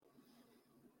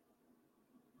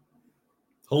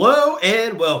Hello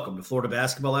and welcome to Florida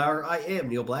Basketball Hour. I am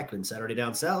Neil Blackman, Saturday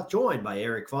Down South, joined by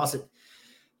Eric Fawcett,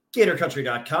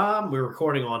 GatorCountry.com. We're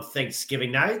recording on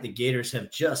Thanksgiving night. The Gators have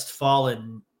just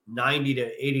fallen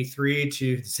 90-83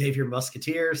 to the Xavier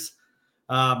Musketeers.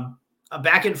 A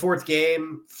back and forth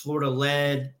game. Florida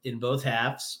led in both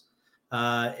halves,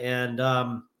 and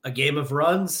a game of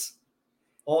runs.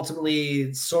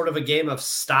 Ultimately, sort of a game of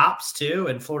stops too,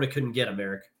 and Florida couldn't get them,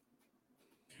 Eric.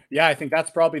 Yeah, I think that's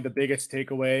probably the biggest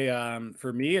takeaway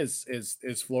for me is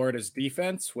Florida's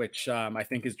defense, which I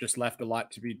think has just left a lot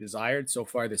to be desired so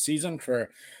far this season for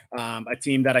a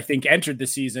team that I think entered the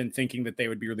season thinking that they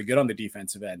would be really good on the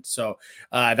defensive end. So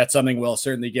that's something we'll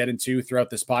certainly get into throughout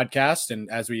this podcast, and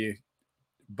as we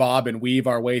bob and weave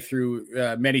our way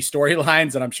through many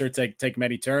storylines, and I'm sure take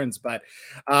many turns. But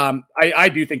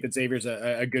I do think that Xavier's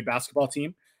a good basketball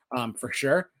team for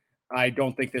sure. I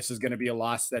don't think this is going to be a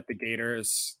loss that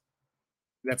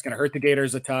that's going to hurt the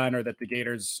Gators a ton, or that the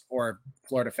Gators or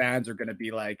Florida fans are going to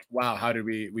be like, wow, how did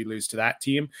we lose to that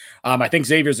team? I think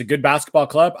Xavier's a good basketball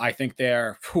club. I think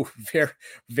they're very,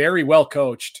 very well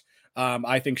coached.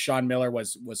 I think Sean Miller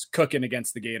was cooking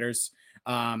against the Gators.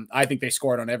 I think they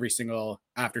scored on every single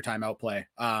after timeout play.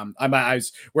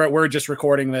 We're just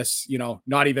recording this,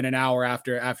 not even an hour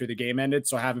after the game ended,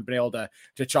 so I haven't been able to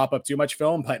chop up too much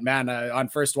film. But man, on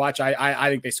first watch, I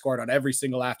think they scored on every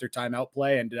single after timeout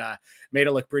play and made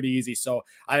it look pretty easy. So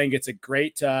I think it's a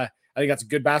great. I think that's a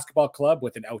good basketball club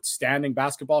with an outstanding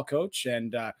basketball coach,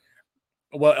 and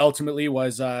what ultimately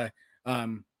was what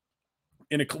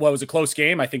was a close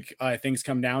game. I think things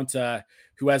come down to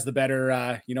who has the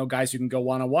better, guys who can go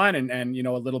one-on-one and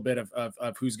a little bit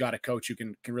of who's got a coach who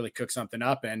can really cook something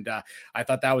up. And I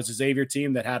thought that was a Xavier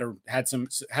team that had some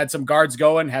guards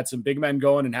going, had some big men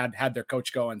going, and had their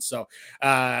coach going. So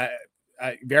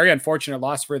very unfortunate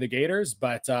loss for the Gators,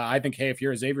 but I think, hey, if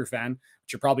you're a Xavier fan,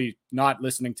 which you're probably not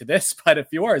listening to this, but if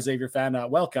you are a Xavier fan,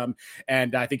 welcome.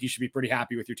 And I think you should be pretty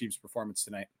happy with your team's performance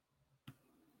tonight.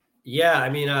 Yeah, I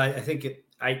mean, I think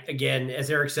again,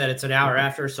 as Eric said, it's an hour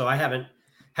after, so I haven't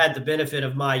had the benefit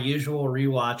of my usual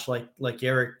rewatch like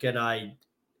Eric and I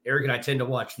tend to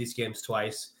watch these games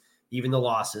twice, even the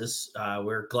losses.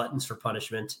 We're gluttons for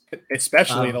punishment.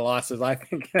 Especially the losses, I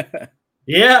think.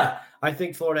 Yeah, I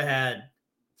think Florida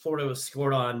was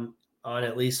scored on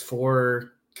at least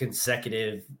 4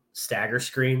 consecutive stagger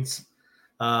screens.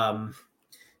 And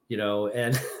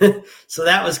so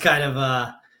that was kind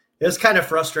of it was kind of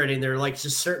frustrating. There are like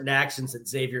just certain actions that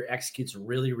Xavier executes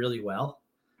really, really well.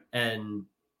 And,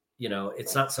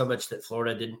 it's not so much that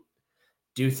Florida didn't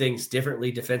do things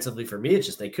differently defensively for me. It's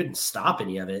just they couldn't stop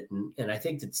any of it. And I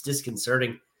think that's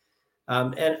disconcerting.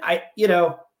 And I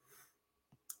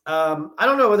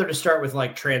don't know whether to start with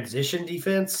like transition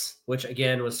defense, which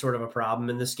again was sort of a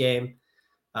problem in this game,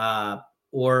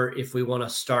 or if we want to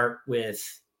start with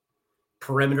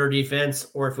perimeter defense,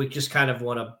 or if we just kind of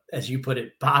want to, as you put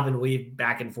it, bob and weave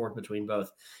back and forth between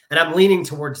both. And I'm leaning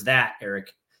towards that,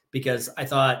 Eric, because I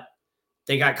thought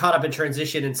they got caught up in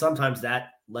transition, and sometimes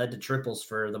that led to triples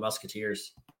for the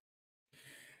Musketeers.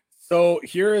 So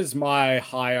here is my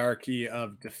hierarchy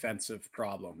of defensive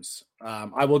problems.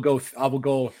 I will go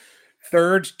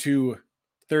third to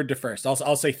first.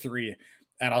 I'll say 3,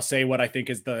 and I'll say what I think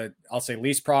is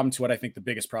least problem to what I think the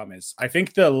biggest problem is. I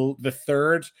think the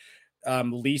third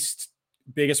least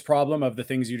biggest problem of the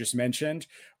things you just mentioned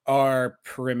are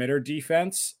perimeter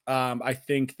defense. I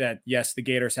think that, yes, the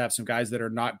Gators have some guys that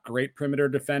are not great perimeter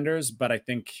defenders, but I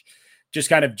think just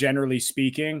kind of generally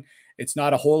speaking, it's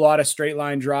not a whole lot of straight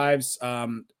line drives,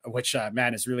 which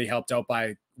is really helped out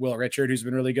by Will Richard, who's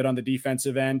been really good on the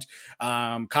defensive end.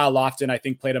 Kyle Lofton, I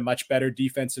think, played a much better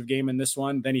defensive game in this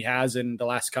one than he has in the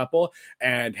last couple.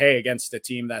 And hey, against a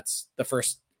team that's the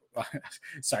first,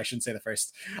 sorry, I shouldn't say the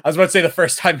first. I was about to say the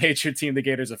first time major team the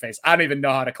Gators have faced. I don't even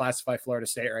know how to classify Florida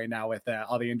State right now with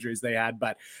all the injuries they had,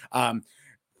 but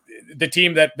the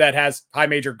team that has high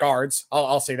major guards,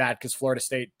 I'll say that, because Florida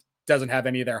State doesn't have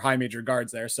any of their high major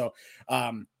guards there. So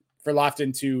for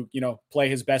Lofton to, play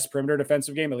his best perimeter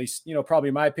defensive game, at least, probably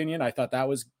in my opinion, I thought that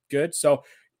was good. So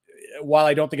while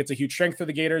I don't think it's a huge strength for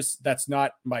the Gators, that's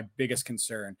not my biggest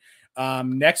concern.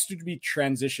 Next would be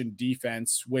transition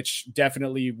defense, which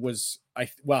definitely was,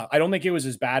 I don't think it was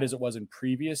as bad as it was in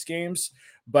previous games,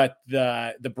 but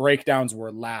the breakdowns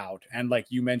were loud. And like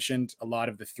you mentioned, a lot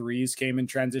of the threes came in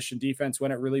transition defense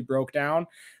when it really broke down.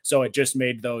 So it just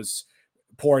made those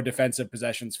poor defensive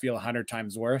possessions feel 100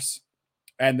 times worse.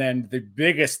 And then the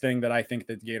biggest thing that I think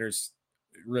that the Gators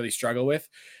really struggle with,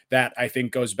 that I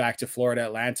think goes back to Florida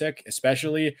Atlantic,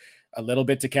 especially a little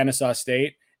bit to Kennesaw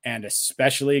State, and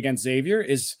especially against Xavier,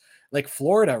 is like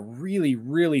Florida really,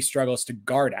 really struggles to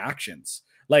guard actions.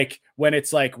 Like when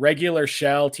it's like regular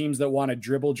shell teams that want to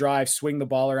dribble drive, swing the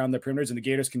ball around the perimeters, and the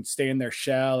Gators can stay in their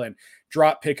shell and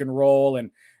drop, pick and roll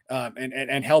and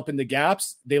help in the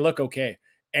gaps, they look okay.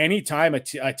 Anytime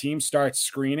a team starts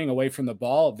screening away from the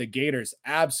ball, the Gators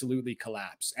absolutely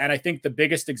collapse. And I think the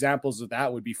biggest examples of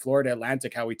that would be Florida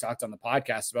Atlantic, how we talked on the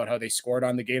podcast about how they scored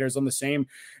on the Gators on the same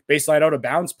baseline out of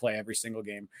bounds play every single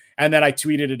game. And then I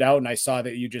tweeted it out and I saw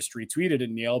that you just retweeted it,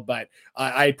 Neil. But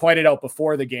I pointed out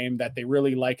before the game that they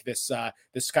really like this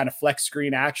kind of flex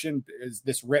screen action, is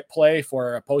this rip play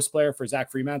for a post player for Zach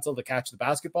Fremantle to catch the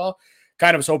basketball.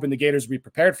 Kind of was hoping the Gators would be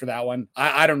prepared for that one.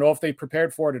 I don't know if they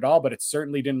prepared for it at all, but it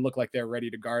certainly didn't look like they were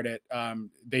ready to guard it.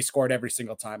 They scored every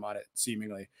single time on it,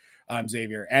 seemingly,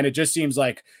 Xavier. And it just seems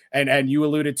like, and you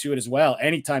alluded to it as well,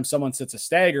 anytime someone sits a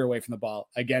stagger away from the ball,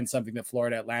 again, something that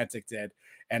Florida Atlantic did,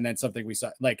 and then something we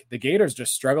saw, like the Gators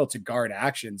just struggle to guard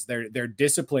actions. They're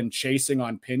disciplined chasing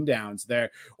on pin downs there,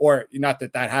 or not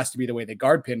that has to be the way they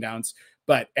guard pin downs.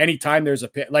 But anytime there's a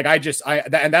pit, like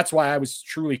and that's why I was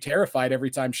truly terrified every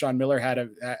time Sean Miller had a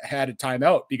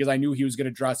timeout, because I knew he was going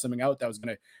to draw something out that was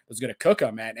going to cook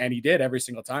him, and he did every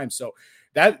single time. So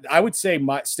that, I would say,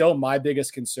 my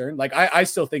biggest concern. Like I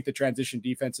still think the transition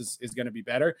defense is going to be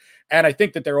better, and I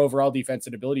think that their overall defense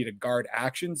and ability to guard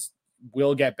actions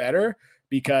will get better,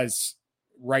 because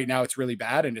right now it's really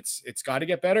bad and it's got to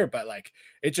get better. But like,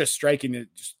 it's just striking it,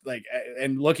 just like,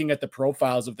 and looking at the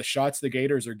profiles of the shots the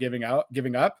Gators are giving up,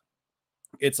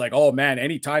 it's like, oh man,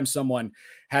 anytime someone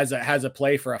has a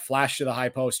play for a flash to the high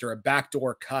post or a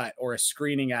backdoor cut or a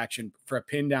screening action for a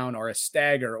pin down or a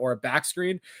stagger or a back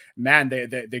screen, man,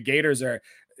 the Gators are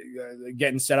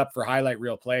getting set up for highlight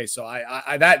reel play. So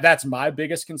that's my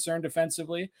biggest concern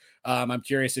defensively. I'm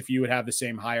curious if you would have the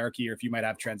same hierarchy, or if you might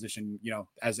have transition,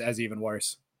 as even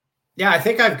worse. Yeah, I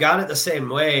think I've got it the same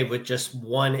way, with just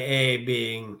 1A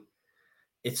being,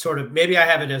 it's sort of, maybe I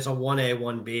have it as a 1A,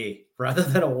 1B rather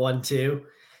than a 1-2.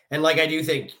 And like, I do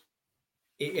think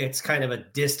it's kind of a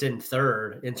distant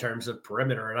third in terms of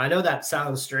perimeter. And I know that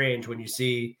sounds strange when you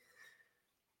see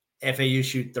FAU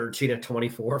shoot 13 of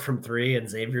 24 from 3 and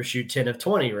Xavier shoot 10 of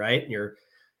 20, right? And your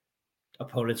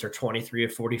opponents are 23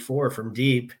 of 44 from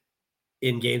deep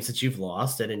in games that you've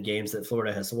lost and in games that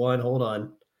Florida has won. Hold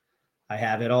on. I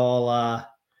have it all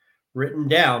written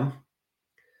down.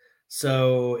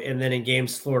 So, and then in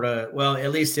games Florida, well,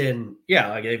 at least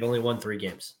like they've only won 3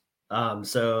 games.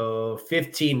 So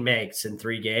 15 makes in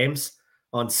 3 games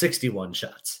on 61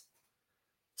 shots.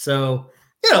 So,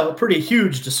 a pretty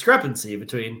huge discrepancy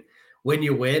between when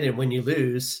you win and when you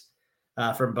lose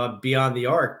from beyond the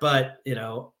arc. But,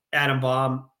 Adam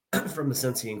Baum from the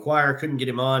Cincy Inquirer, couldn't get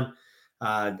him on,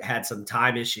 had some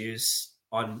time issues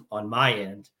on my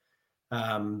end.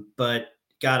 But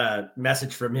got a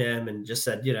message from him and just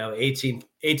said,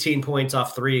 18 points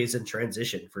off threes in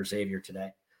transition for Xavier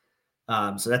today.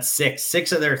 So that's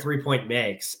 6 of their 3-point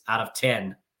makes out of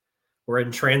 10 were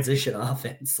in transition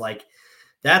offense. Like,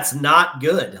 that's not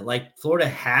good. Like, Florida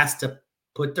has to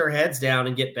put their heads down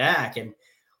and get back. And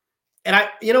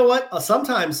you know what?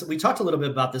 Sometimes we talked a little bit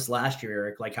about this last year,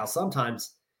 Eric, like how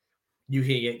sometimes you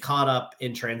can get caught up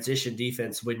in transition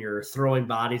defense when you're throwing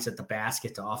bodies at the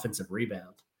basket to offensive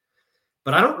rebound.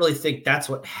 But I don't really think that's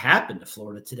what happened to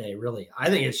Florida today, really. I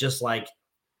think it's just like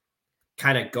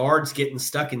kind of guards getting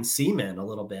stuck in cement a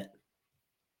little bit.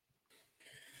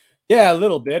 Yeah, a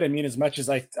little bit. I mean, as much as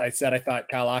I said I thought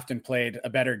Kyle Lofton played a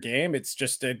better game, it's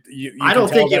just I don't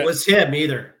think it was him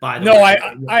either, by the way.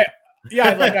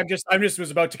 I'm just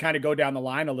was about to kind of go down the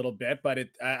line a little bit, but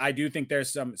I do think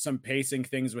there's some pacing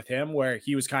things with him where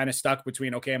he was kind of stuck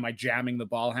between, okay, am I jamming the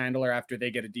ball handler after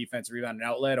they get a defensive rebound and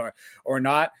outlet or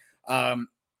not?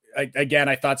 Again,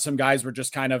 I thought some guys were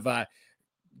just kind of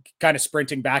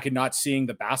sprinting back and not seeing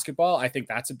the basketball. I think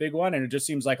that's a big one. And it just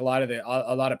seems like a lot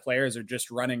of players are just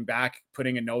running back,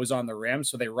 putting a nose on the rim.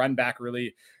 So they run back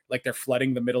really like they're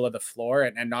flooding the middle of the floor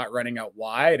and not running out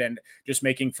wide and just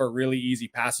making for really easy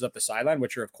passes up the sideline,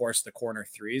 which are of course the corner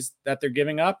threes that they're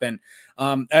giving up. And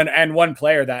one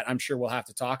player that I'm sure we'll have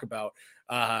to talk about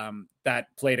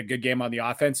that played a good game on the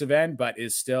offensive end, but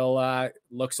is still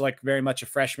looks like very much a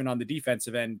freshman on the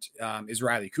defensive end, is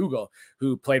Riley Kugel,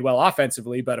 who played well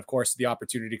offensively. But of course, the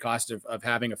opportunity cost of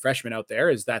having a freshman out there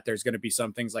is that there's going to be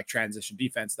some things like transition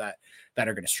defense that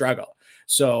are going to struggle.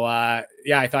 So I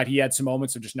thought he had some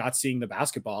moments of just not seeing the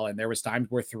basketball. And there was times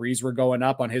where threes were going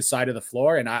up on his side of the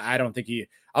floor. And I don't think he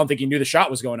knew the shot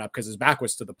was going up because his back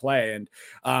was to the play. And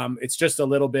it's just a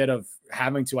little bit of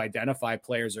having to identify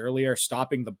players earlier,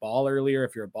 stopping the ball earlier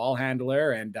if you're a ball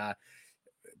handler, and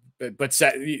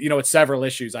it's several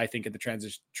issues, I think, in the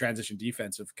transition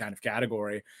defensive kind of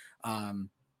category.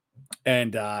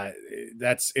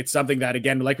 It's something that,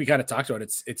 again, like we kind of talked about,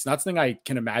 it's not something I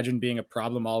can imagine being a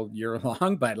problem all year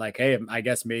long, but like, hey, I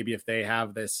guess maybe if they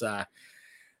have this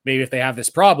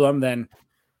problem, then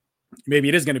maybe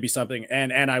it is going to be something.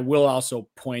 And I will also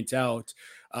point out,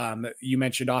 you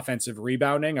mentioned offensive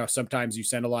rebounding. Sometimes you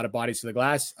send a lot of bodies to the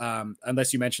glass.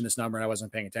 Unless you mentioned this number and I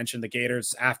wasn't paying attention, the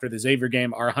Gators after the Xavier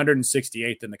game are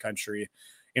 168th in the country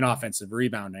in offensive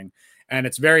rebounding. And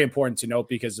it's very important to note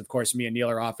because, of course, me and Neil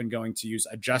are often going to use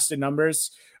adjusted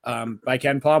numbers by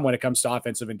KenPom when it comes to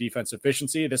offensive and defensive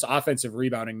efficiency. This offensive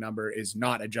rebounding number is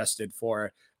not adjusted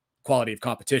for quality of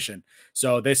competition.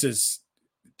 So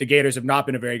the Gators have not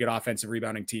been a very good offensive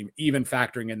rebounding team, even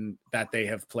factoring in that they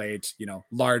have played,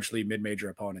 largely mid-major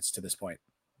opponents to this point.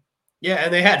 Yeah,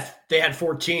 and they had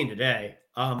 14 today.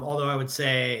 Although I would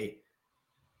say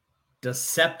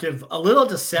a little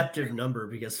deceptive number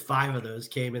because 5 of those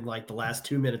came in like the last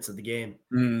 2 minutes of the game.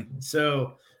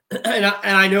 So, and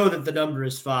I know that the number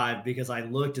is 5 because I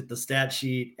looked at the stat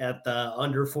sheet at the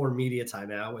under 4 media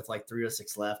timeout with like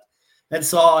 3:06 left and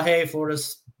saw, hey,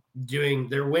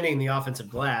 they're winning the offensive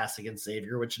glass against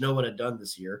Xavier, which no one had done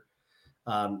this year.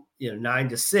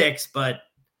 9-6, but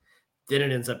then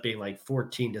it ends up being like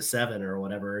 14-7 or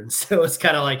whatever. And so it's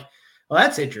kind of like, well,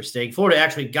 that's interesting. Florida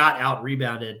actually got out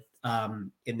rebounded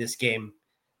in this game,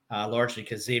 largely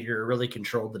because Xavier really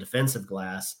controlled the defensive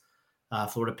glass.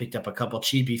 Florida picked up a couple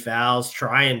cheapy fouls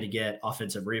trying to get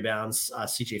offensive rebounds.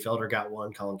 CJ Felder got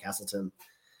one. Colin Castleton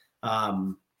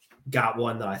got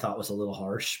one that I thought was a little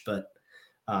harsh, but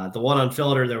the one on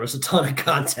Felder, there was a ton of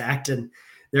contact, and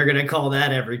they're going to call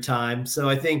that every time. So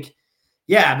I think,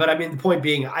 yeah, but I mean, the point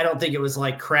being, I don't think it was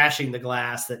like crashing the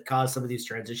glass that caused some of these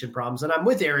transition problems. And I'm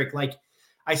with Eric. Like,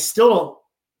 I still don't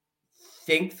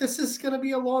think this is going to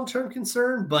be a long-term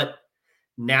concern, but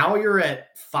now you're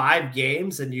at 5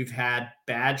 games and you've had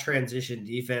bad transition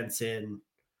defense in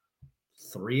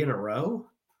 3 in a row.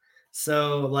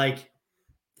 So like,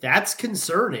 that's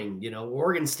concerning.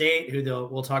 Oregon State, who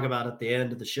we'll talk about at the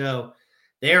end of the show,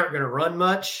 they aren't going to run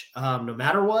much no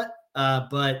matter what.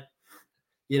 But,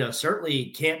 certainly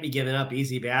can't be giving up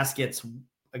easy baskets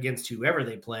against whoever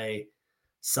they play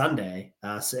Sunday.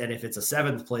 And if it's a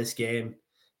 7th place game,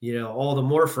 all the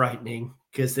more frightening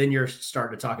because then you're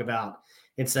starting to talk about,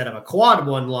 instead of a quad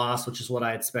 1 loss, which is what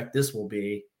I expect this will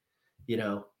be,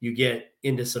 you get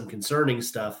into some concerning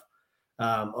stuff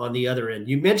on the other end.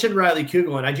 You mentioned Riley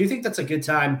Kugel, and I do think that's a good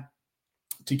time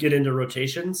to get into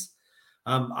rotations.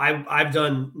 I've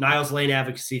done Niles Lane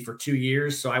advocacy for 2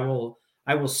 years, so I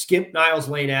will skip Niles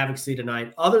Lane advocacy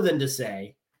tonight, other than to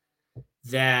say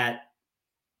that,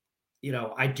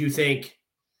 I do think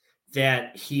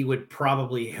that he would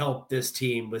probably help this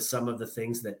team with some of the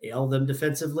things that ail them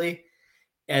defensively.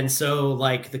 And so,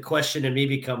 like, the question in me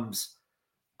becomes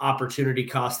opportunity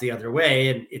cost the other way.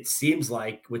 And it seems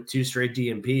like with 2 straight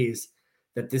DMPs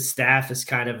that this staff has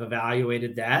kind of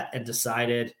evaluated that and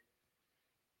decided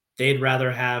they'd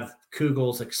rather have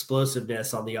Kugel's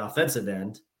explosiveness on the offensive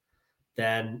end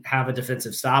than have a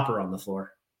defensive stopper on the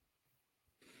floor.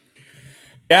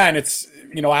 Yeah, and it's,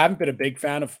 I haven't been a big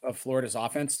fan of Florida's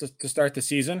offense to start the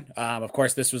season. Of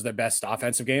course, this was the best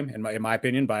offensive game, in my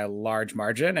opinion, by a large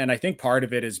margin. And I think part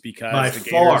of it is because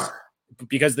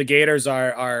the Gators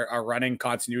are running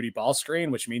continuity ball screen,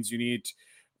 which means you need,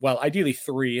 well, ideally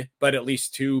 3, but at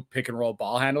least 2 pick and roll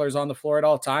ball handlers on the floor at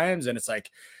all times. And it's like,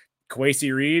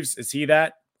 Kwesi Reeves, is he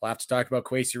that? We'll have to talk about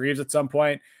Kwesi Reeves at some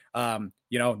point.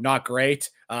 Not great.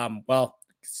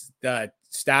 The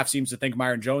staff seems to think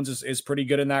Myron Jones is pretty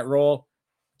good in that role.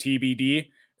 TBD.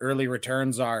 Early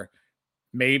returns are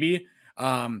maybe.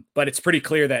 But it's pretty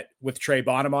clear that with Trey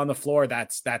Bonham on the floor,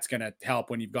 that's going to help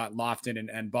when you've got Lofton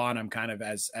and Bonham kind of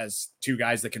as 2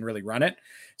 guys that can really run it.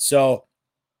 So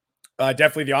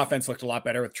definitely the offense looked a lot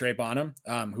better with Trey Bonham,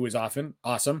 who is often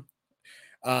awesome.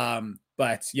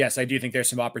 But yes, I do think there's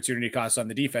some opportunity costs on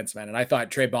the defense, man. And I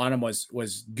thought Trey Bonham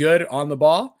was good on the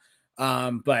ball,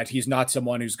 but he's not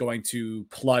someone who's going to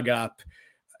plug up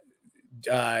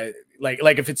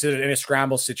like if it's in a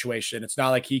scramble situation. It's not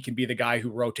like he can be the guy who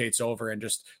rotates over and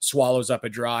just swallows up a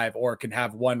drive, or can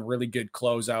have one really good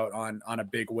closeout on a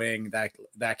big wing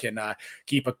that can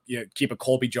keep a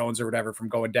Colby Jones or whatever from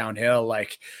going downhill.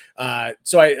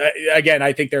 So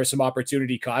I think there's some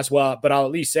opportunity costs. Well, but I'll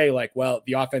at least say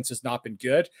the offense has not been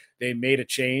good. They made a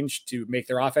change to make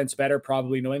their offense better,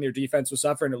 probably knowing their defense was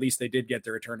suffering. At least they did get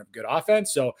the return of good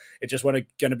offense. So it's just going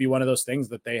to be one of those things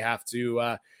that they have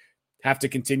to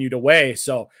continue to weigh.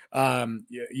 So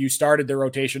you started the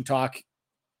rotation talk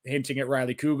hinting at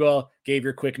Riley Kugel, gave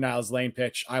your quick Niles Lane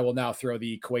pitch. I will now throw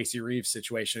the Kwesi Reeves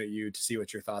situation at you to see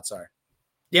what your thoughts are.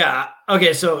 Yeah.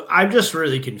 Okay. So I'm just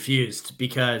really confused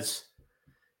because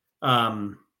a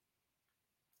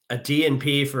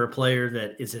DNP for a player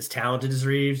that is as talented as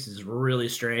Reeves is really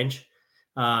strange.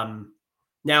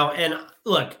 Now, and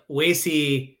look,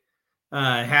 Wasey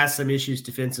has some issues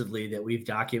defensively that we've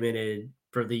documented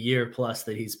for the year plus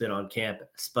that he's been on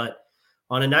campus. But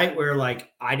on a night where,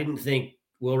 like, I didn't think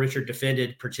Will Richard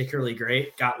defended particularly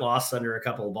great, got lost under a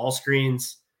couple of ball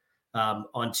screens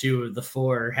on 2 of the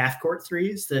 4 half-court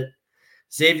threes that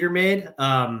Xavier made.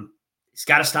 He's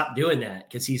got to stop doing that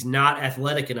because he's not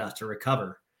athletic enough to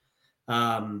recover.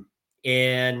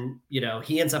 And, you know,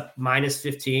 he ends up minus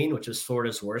 15, which is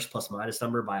Florida's worst plus minus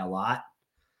number by a lot.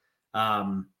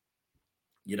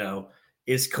 You know,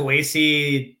 is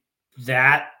Kwesi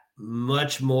that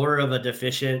much more of a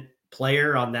deficient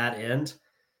player on that end?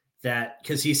 That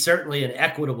because he's certainly an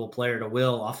equitable player to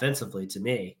Will offensively to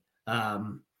me.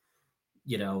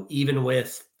 You know, even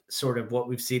with sort of what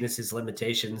we've seen as his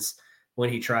limitations when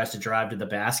he tries to drive to the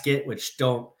basket, which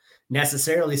don't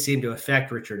necessarily seem to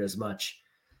affect Richard as much.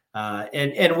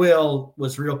 And Will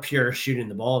was real pure shooting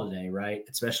the ball today, right?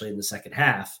 Especially in the second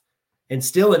half, and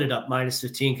still ended up minus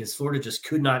 15 because Florida just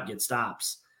could not get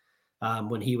stops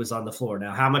when he was on the floor.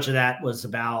 Now, how much of that was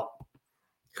about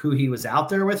who he was out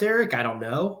there with, Eric? I don't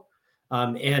know.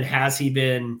 And has he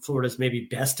been Florida's maybe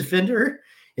best defender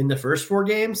in the first 4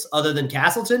 games other than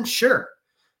Castleton? Sure.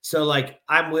 So, like,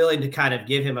 I'm willing to kind of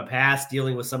give him a pass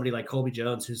dealing with somebody like Colby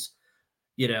Jones, who's,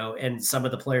 you know, and some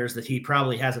of the players that he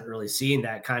probably hasn't really seen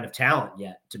that kind of talent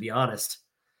yet, to be honest,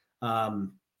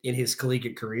 in his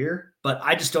collegiate career. But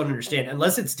I just don't understand.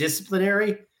 Unless it's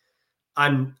disciplinary,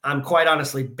 I'm quite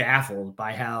honestly baffled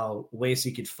by how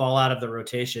Wasey could fall out of the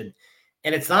rotation.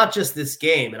 And it's not just this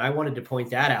game. And I wanted to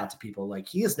point that out to people. Like,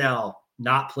 he has now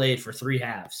not played for 3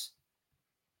 halves.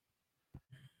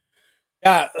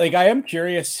 Yeah, like, I am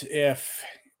curious if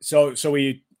so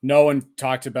we know and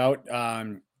talked about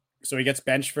so he gets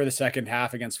benched for the second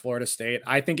half against Florida State.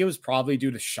 I think it was probably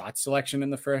due to shot selection in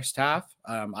the first half.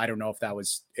 I don't know if that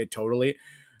was it totally,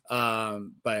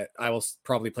 but I will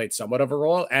probably played somewhat of a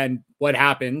role. And what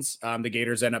happens, the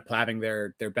Gators end up having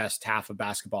their best half of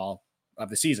basketball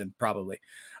of the season, probably.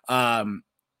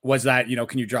 Was that, you know,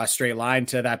 can you draw a straight line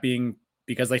to that being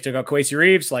because they took out Kwesi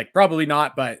Reeves? Like, probably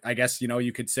not, but I guess, you know,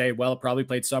 you could say, well, it probably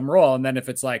played some role. And then if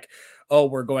it's like, oh,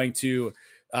 we're going to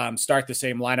start the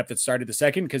same lineup that started the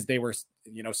second because they were,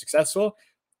 you know, successful,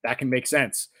 that can make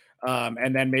sense.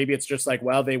 And then maybe it's just like,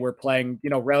 well, they were playing, you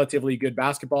know, relatively good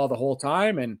basketball the whole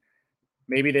time, and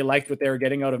maybe they liked what they were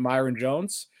getting out of Myron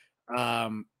Jones.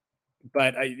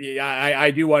 But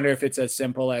I do wonder if it's as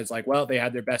simple as like, well, they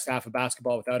had their best half of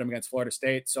basketball without him against Florida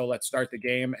State, so let's start the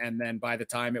game. And then by the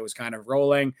time it was kind of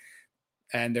rolling,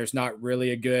 and there's not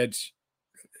really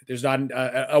there's not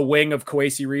a wing of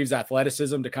Kwesi Reeves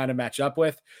athleticism to kind of match up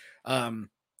with. I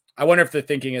wonder if the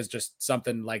thinking is just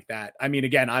something like that. I mean,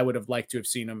 again, I would have liked to have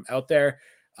seen him out there.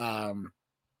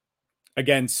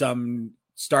 Again, some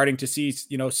starting to see,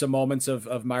 you know, some moments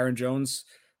of Myron Jones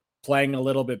playing a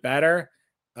little bit better.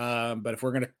 But if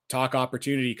we're going to talk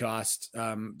opportunity cost,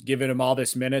 giving him all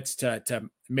this minutes to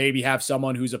maybe have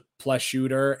someone who's a plus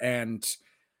shooter and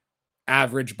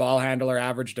average ball handler,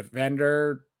 average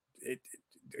defender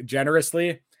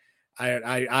generously,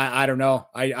 I don't know.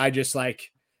 I just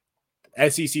like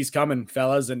SEC's coming,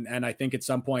 fellas. And I think at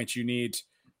some point you need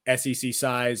SEC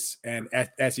size and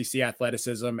SEC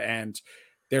athleticism. And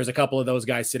there's a couple of those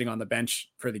guys sitting on the bench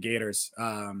for the Gators.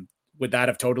 Would that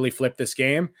have totally flipped this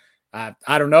game?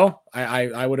 I don't know.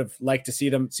 I would have liked to see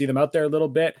them out there a little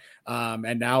bit.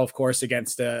 And now, of course,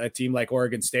 against a team like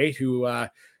Oregon State, who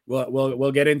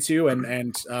we'll get into,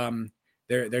 and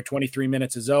they're 23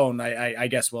 minutes a zone. I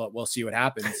guess we'll see what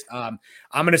happens. I'm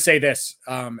going to say this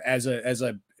as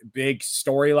a big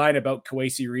storyline about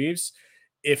Kwesi Reeves.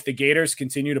 If the Gators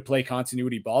continue to play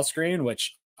continuity ball screen,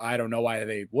 which I don't know why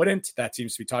they wouldn't, that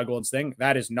seems to be Todd Golden's thing.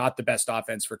 That is not the best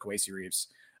offense for Kwesi Reeves.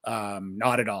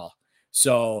 Not at all.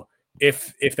 So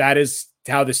if that is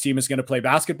how this team is going to play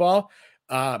basketball,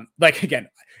 like, again,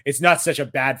 it's not such a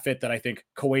bad fit that I think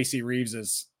Kwesi Reeves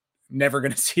is never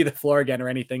going to see the floor again or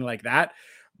anything like that.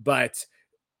 But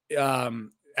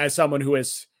as someone who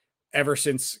has, ever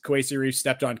since Kwesi Reeves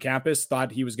stepped on campus,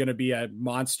 thought he was going to be a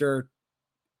monster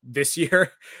this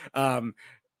year,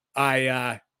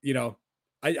 I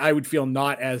would feel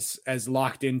not as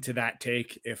locked into that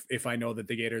take if I know that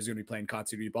the Gators are going to be playing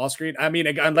continuity ball screen. I mean,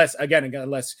 unless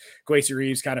Kwesi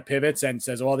Reeves kind of pivots and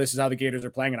says, "Oh, this is how the Gators are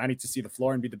playing, and I need to see the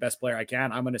floor and be the best player I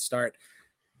can," I'm going to start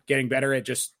getting better at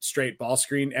just straight ball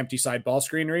screen, empty side ball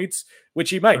screen reads, which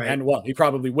he might. Right. And well, he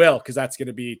probably will, because that's going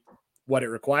to be what it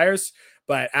requires.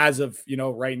 But as of,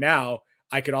 right now,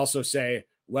 I could also say,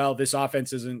 well, this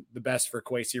offense isn't the best for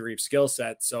Kwesi Reeves' skill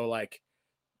set. So like,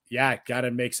 yeah, got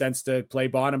to make sense to play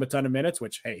Bonham a ton of minutes,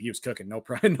 which, hey, he was cooking. No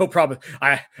problem. No problem.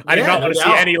 I did not want to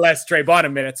see any less Trey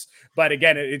Bonham minutes, but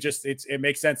again, it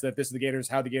makes sense that if this is the Gators,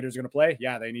 how the Gators are going to play.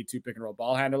 Yeah. They need 2 pick and roll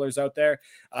ball handlers out there.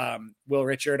 Will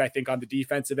Richard, I think on the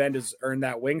defensive end, has earned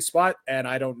that wing spot. And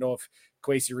I don't know if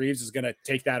Kwesi Reeves is going to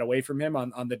take that away from him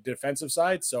on the defensive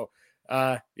side. So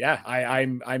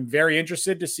I'm very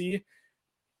interested to see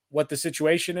what the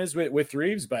situation is with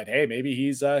Reeves, but hey, maybe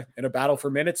he's in a battle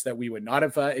for minutes that we would not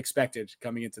have expected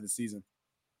coming into the season.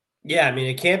 Yeah, I mean,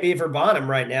 it can't be for Bonham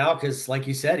right now because, like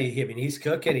you said, he's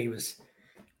cooking. He was,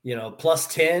 plus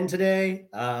 10 today,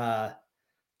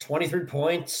 23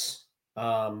 points,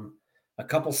 a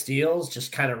couple steals,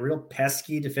 just kind of real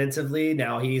pesky defensively.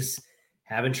 Now he's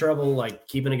having trouble like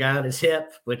keeping a guy on his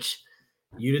hip, which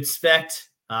you'd expect,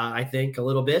 I think, a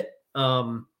little bit.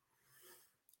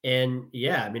 And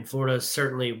yeah, I mean, Florida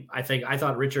certainly, I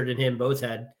thought Richard and him both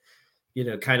had,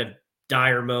 kind of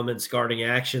dire moments guarding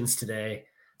actions today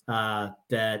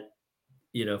that,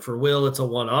 for Will, it's a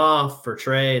one-off. For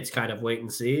Trey, it's kind of wait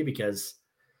and see because,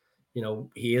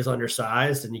 he is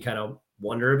undersized and you kind of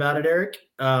wonder about it, Eric.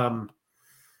 And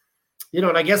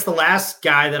I guess the last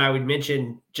guy that I would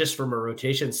mention just from a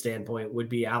rotation standpoint would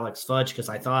be Alex Fudge, because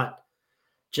I thought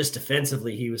just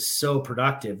defensively, he was so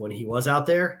productive when he was out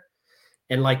there.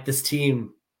 And like this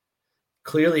team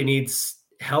clearly needs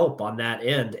help on that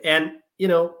end. And,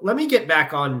 let me get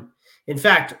back on. In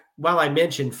fact, while I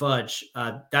mentioned Fudge,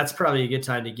 that's probably a good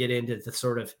time to get into the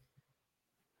sort of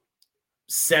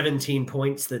 17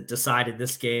 points that decided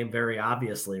this game very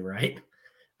obviously, right?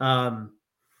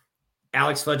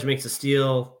 Alex Fudge makes a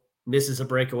steal, misses a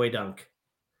breakaway dunk,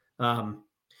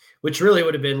 which really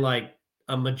would have been like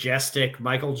a majestic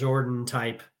Michael Jordan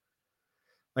type.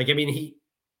 Like, I mean,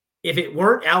 if it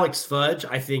weren't Alex Fudge,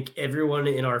 I think everyone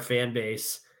in our fan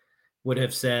base would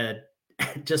have said,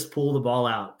 just pull the ball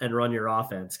out and run your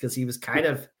offense. Cause he was kind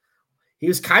of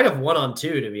 1-on-2,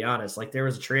 to be honest. Like there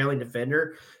was a trailing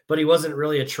defender, but he wasn't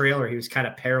really a trailer. He was kind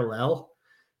of parallel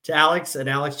to Alex, and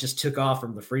Alex just took off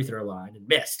from the free throw line and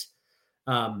missed.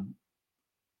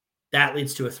 That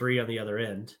leads to a 3 on the other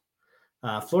end.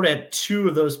 Florida had 2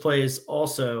 of those plays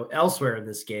also elsewhere in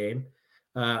this game.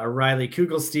 A Riley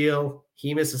Kugel steal,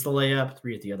 he misses the layup,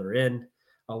 3 at the other end.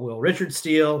 A Will Richard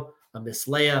steal, a missed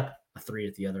layup, a 3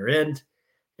 at the other end.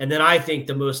 And then I think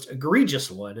the most egregious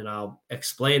one, and I'll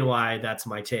explain why that's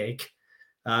my take,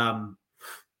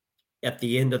 at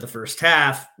the end of the first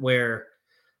half, where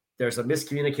there's a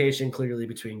miscommunication clearly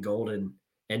between Golden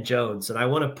and Jones. And I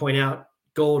want to point out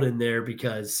Golden there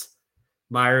because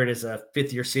Myron is a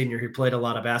 5th-year senior who played a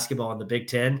lot of basketball in the Big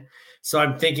Ten. So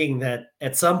I'm thinking that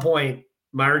at some point,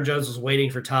 Myron Jones was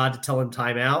waiting for Todd to tell him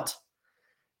timeout,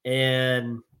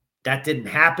 and that didn't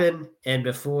happen. And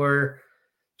before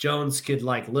Jones could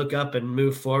like look up and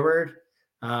move forward,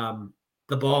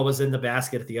 the ball was in the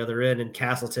basket at the other end, and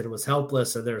Castleton was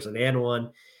helpless. And there's an and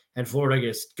one, and Florida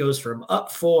just goes from up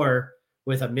 4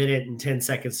 with a minute and 10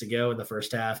 seconds to go in the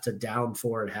first half to down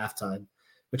 4 at halftime,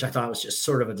 which I thought was just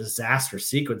sort of a disaster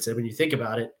sequence. And when you think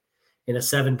about it, in a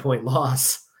 7-point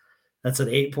loss, that's an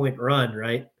 8-point run,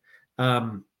 right?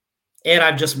 And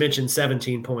I've just mentioned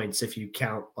 17 points if you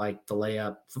count like the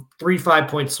layup, 3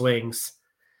 5-point swings,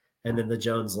 and then the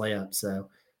Jones layup. So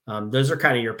those are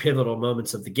kind of your pivotal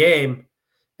moments of the game.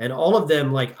 And all of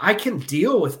them, like I can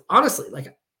deal with, honestly,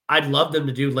 like I'd love them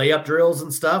to do layup drills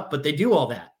and stuff, but they do all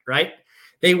that, right?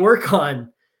 They work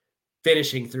on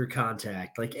finishing through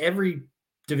contact. Like every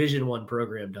Division I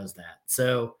program does that.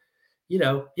 So,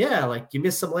 like you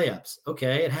miss some layups.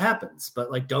 Okay, it happens.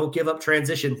 But like don't give up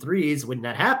transition threes when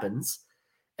that happens.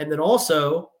 And then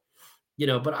also,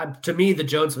 to me, the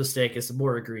Jones mistake is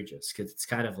more egregious because it's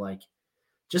kind of like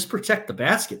just protect the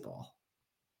basketball.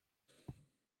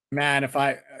 Man,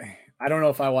 I don't know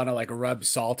if I want to like rub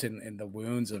salt in the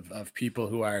wounds of people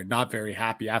who are not very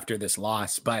happy after this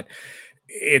loss, but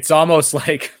it's almost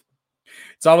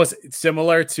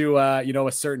similar to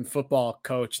a certain football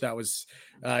coach that was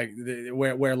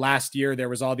where last year there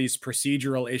was all these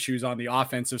procedural issues on the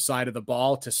offensive side of the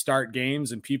ball to start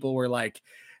games, and people were like,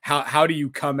 how do you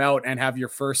come out and have your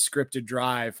first scripted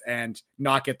drive and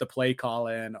not get the play call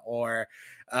in, or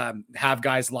have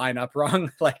guys line up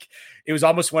wrong? Like it was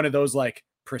almost one of those like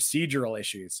procedural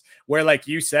issues where, like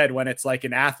you said, when it's like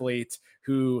an athlete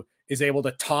who is able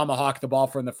to tomahawk the ball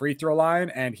from the free throw line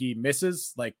and he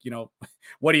misses, like,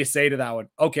 what do you say to that one?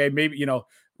 Okay, maybe,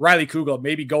 Riley Kugel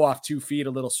maybe go off 2 feet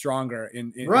a little stronger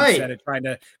right. instead of trying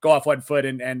to go off 1 foot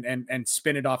and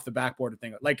spin it off the backboard and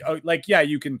thing. Like, yeah,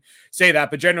 you can say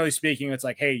that, but generally speaking, it's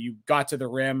like, hey, you got to the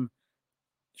rim.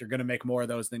 You're going to make more of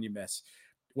those than you miss.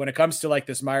 When it comes to like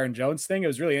this Myron Jones thing, it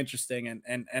was really interesting.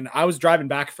 And I was driving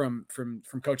back from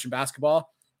coaching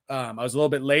basketball. I was a little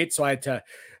bit late, so I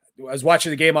was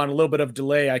watching the game on a little bit of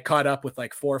delay. I caught up with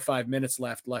like 4 or 5 minutes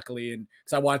left, luckily, and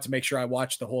because I wanted to make sure I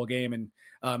watched the whole game and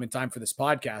in time for this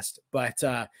podcast. But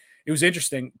it was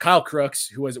interesting. Kyle Crooks,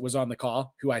 who was on the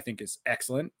call, who I think is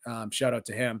excellent. Shout out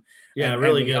to him. Yeah,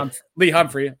 really good. Lee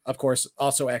Humphrey, of course,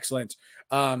 also excellent.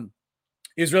 It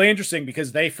was really interesting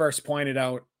because they first pointed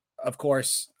out, of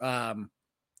course,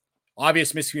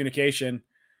 obvious miscommunication.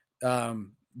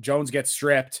 Jones gets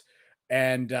stripped.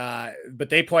 And, but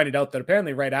they pointed out that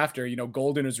apparently right after,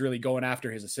 Golden was really going after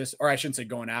his assist, or I shouldn't say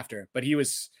going after, but he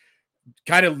was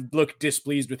kind of looked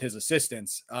displeased with his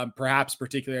assistants. Perhaps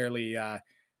particularly, I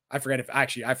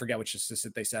forget which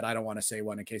assistant they said. I don't want to say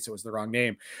one in case it was the wrong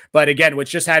name, but again, which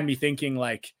just had me thinking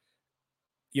like,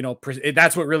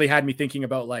 that's what really had me thinking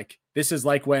about like, this is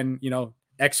like when,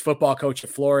 ex-football coach of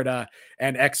Florida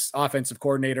and ex-offensive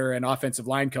coordinator and offensive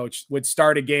line coach would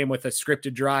start a game with a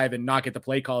scripted drive and not get the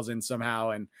play calls in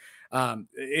somehow. And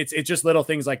it's just little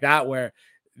things like that where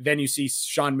then you see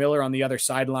Sean Miller on the other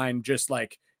sideline just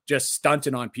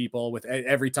stunting on people with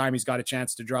every time he's got a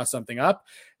chance to draw something up.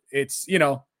 It's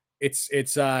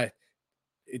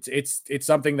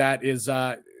something that is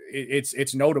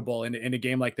it's notable in a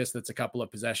game like this that's a couple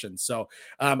of possessions. So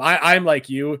I'm like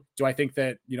you. Do I think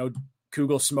that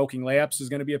Kugel smoking layups is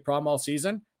going to be a problem all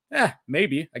season?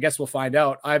 Maybe. I guess we'll find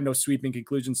out. I have no sweeping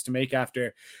conclusions to make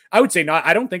after. I would say not.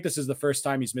 I don't think this is the first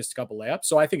time he's missed a couple layups.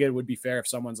 So I think it would be fair if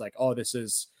someone's like, oh, this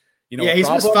is, yeah, he's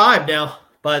missed 5 now,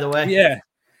 by the way. Yeah.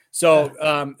 So,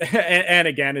 and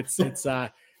again, it's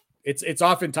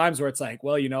oftentimes where it's like,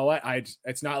 well, you know what?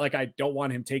 It's not like I don't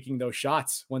want him taking those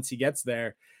shots once he gets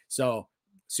there. So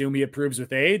assume he improves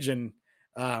with age. And,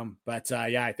 yeah,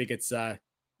 I think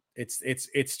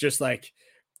it's just like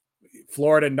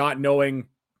Florida not knowing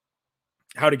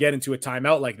how to get into a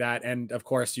timeout like that. And of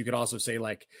course you could also say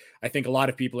like, I think a lot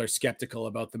of people are skeptical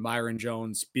about the Myron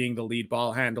Jones being the lead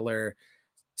ball handler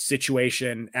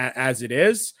situation as it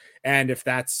is. And if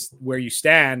that's where you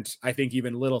stand, I think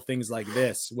even little things like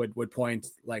this would point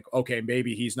like, okay,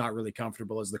 maybe he's not really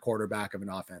comfortable as the quarterback of an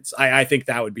offense. I think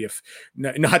that would be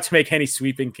not to make any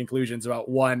sweeping conclusions about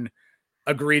one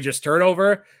egregious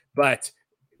turnover, but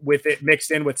with it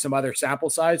mixed in with some other sample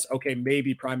size, okay,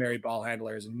 maybe primary ball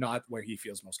handler is not where he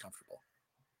feels most comfortable.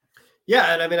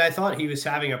 Yeah, and I mean, I thought he was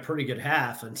having a pretty good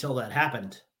half until that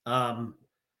happened.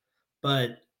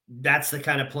 But that's the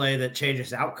kind of play that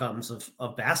changes outcomes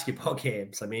of basketball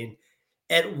games. I mean,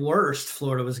 at worst,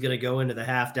 Florida was going to go into the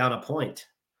half down a point.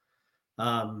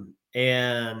 And,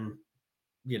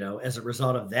 as a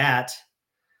result of that,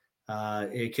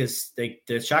 because the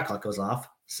shot clock goes off.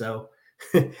 So,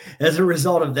 as a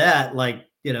result of that,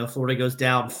 Florida goes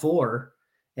down 4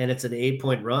 and it's an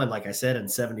 8-point run, like I said, in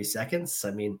 70 seconds.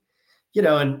 I mean,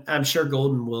 and I'm sure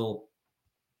Golden will,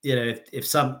 if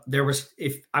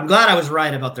I'm glad I was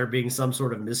right about there being some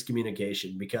sort of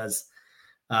miscommunication because,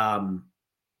 I'm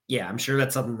sure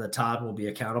that's something that Todd will be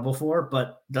accountable for,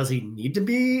 but does he need to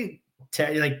be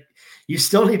you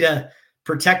still need to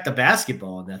protect the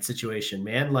basketball in that situation,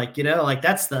 man.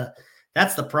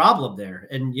 That's the problem there.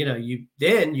 And,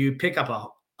 you pick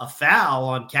up a foul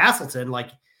on Castleton,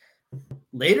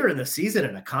 later in the season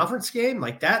in a conference game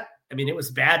like that. I mean, it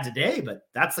was bad today, but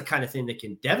that's the kind of thing that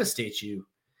can devastate you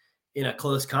in a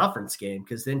close conference game.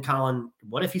 Cause then Colin,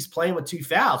 what if he's playing with 2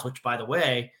 fouls, which by the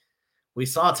way, we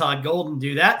saw Todd Golden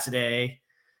do that today.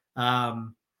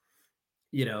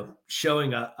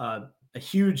 Showing a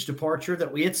huge departure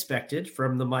that we expected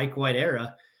from the Mike White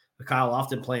era. Kyle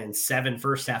often playing 7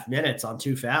 first half minutes on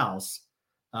 2 fouls.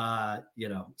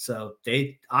 So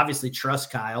they obviously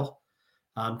trust Kyle.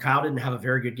 Kyle didn't have a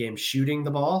very good game shooting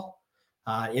the ball.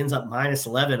 Ends up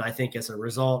 -11, I think, as a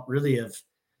result really of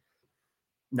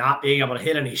not being able to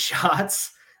hit any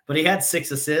shots, but he had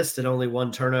 6 assists and only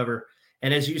 1 turnover.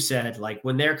 And as you said,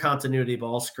 when their continuity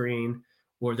ball screen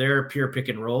or their pure pick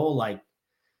and roll,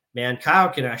 man, Kyle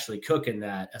can actually cook in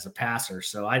that as a passer.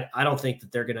 So I don't think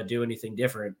that they're going to do anything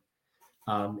different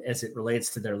as it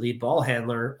relates to their lead ball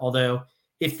handler. Although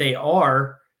if they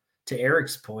are, to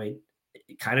Eric's point,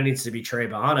 it kind of needs to be Trey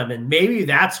Bonham. And maybe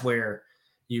that's where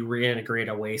you reintegrate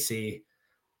a Wasey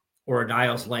or a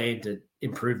Niles Lane to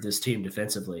improve this team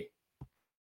defensively.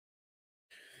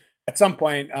 At some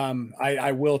point,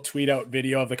 I will tweet out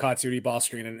video of the continuity ball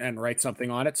screen and write something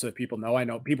on it so that people know. I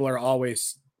know people are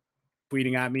always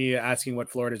tweeting at me asking what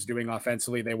Florida's doing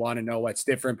offensively. They want to know what's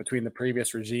different between the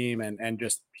previous regime and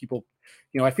just people.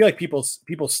 I feel like people's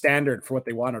standard for what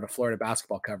they want out of Florida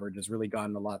basketball coverage has really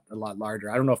gotten a lot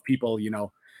larger. I don't know if people,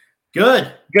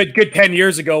 good 10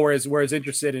 years ago were as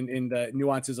interested in the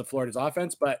nuances of Florida's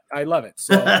offense, but I love it.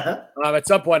 So at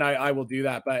some point I will do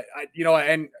that. But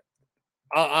and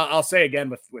I'll say again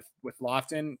with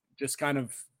Lofton, just kind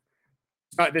of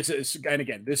this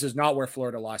is not where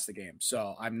Florida lost the game.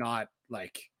 So I'm not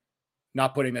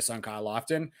putting this on Kyle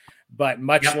Lofton, but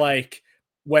much like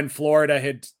when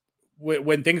Florida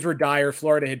when things were dire,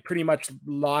 Florida had pretty much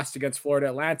lost against Florida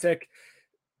Atlantic.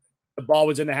 The ball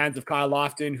was in the hands of Kyle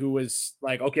Lofton, who was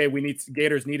like, okay,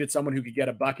 Gators needed someone who could get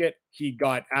a bucket. He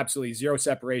got absolutely zero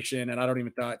separation, and I don't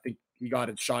even think he got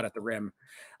a shot at the rim.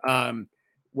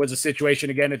 Was a situation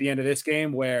again at the end of this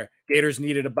game where Gators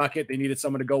needed a bucket. They needed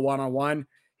someone to go one-on-one.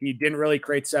 He didn't really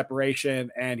create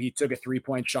separation, and he took a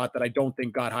 3-point shot that I don't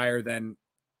think got higher than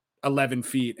 11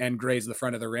 feet and grazed the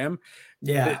front of the rim.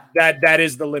 Yeah. That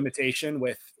is the limitation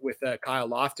with Kyle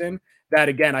Lofton. That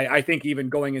again, I think even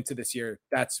going into this year,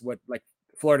 that's what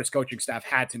Florida's coaching staff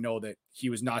had to know, that he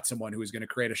was not someone who was going to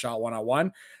create a shot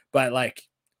one-on-one. But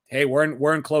hey,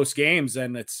 we're in close games,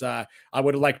 and it's I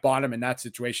would have liked Bonham in that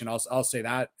situation. I'll say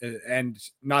that, and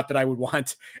not that I would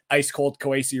want ice cold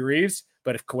Kowacie Reeves,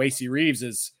 but if Kowacie Reeves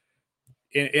is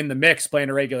in the mix playing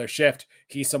a regular shift,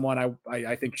 he's someone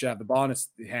I think should have the ball in his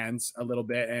hands a little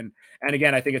bit. And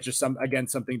again, I think it's just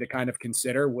something to kind of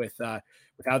consider with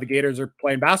how the Gators are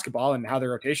playing basketball and how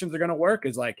their rotations are going to work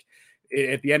is at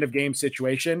the end of game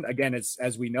situation. Again,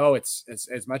 as we know, it's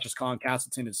as much as Colin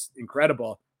Castleton is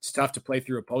incredible, it's tough to play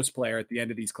through a post player at the end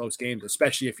of these close games,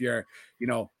 especially if you're,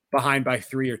 behind by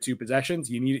 3 or 2 possessions.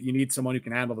 You need someone who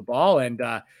can handle the ball. And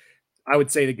I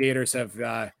would say the Gators have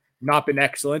not been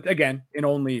excellent, again, in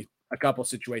only a couple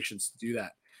situations to do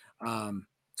that.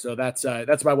 So that's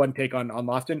my one take on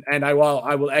Lofton. And I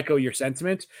will echo your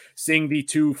sentiment. Seeing the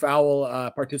 2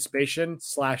 foul participation /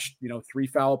 3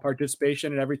 foul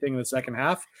participation and everything in the second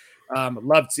half,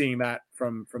 loved seeing that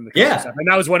from the coaching staff. And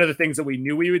that was one of the things that we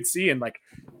knew we would see. And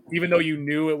even though you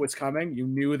knew it was coming, you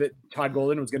knew that Todd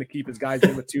Golden was going to keep his guys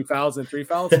in with 2 fouls and 3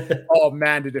 fouls. Oh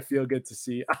man, did it feel good to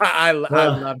see! I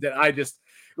loved it. I just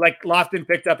Lofton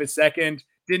picked up his second,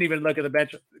 didn't even look at the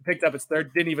bench. Picked up his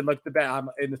third, didn't even look at the bench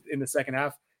in the second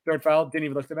half. Third foul, didn't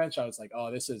even look at the bench. I was like,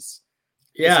 oh, this is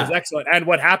excellent. And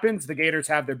what happens? The Gators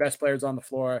have their best players on the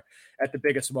floor at the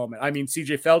biggest moment. I mean,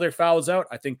 CJ Felder fouls out.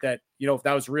 I think that, if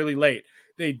that was really late,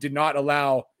 they did not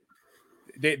allow,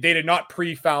 they did not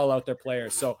pre-foul out their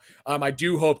players. So I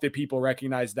do hope that people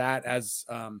recognize that as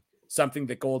something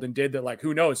that Golden did, that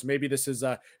who knows, maybe this is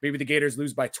maybe the Gators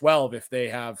lose by 12 if they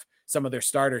have some of their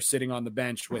starters sitting on the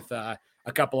bench with a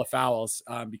couple of fouls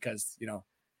because,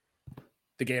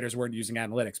 the Gators weren't using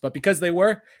analytics, but because they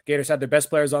were, Gators had their best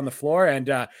players on the floor, and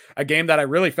a game that I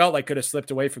really felt like could have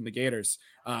slipped away from the Gators.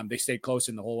 They stayed close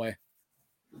in the whole way.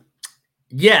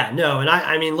 Yeah, no. And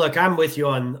I mean, look, I'm with you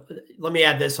let me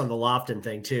add this on the Lofton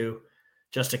thing too,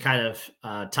 just to kind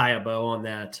of tie a bow on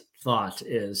that thought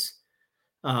is,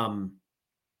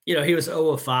 he was 0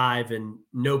 of 5 and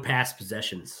no pass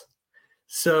possessions.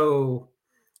 So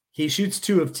he shoots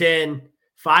 2 of 10,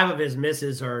 5 of his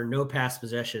misses are no pass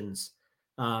possessions.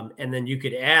 And then you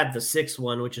could add the 6th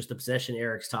one, which is the possession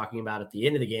Eric's talking about at the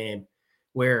end of the game,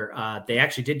 where they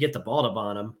actually did get the ball to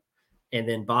Bonham, and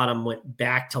then Bonham went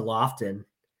back to Lofton,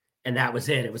 and that was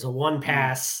it. It was a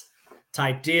 1-pass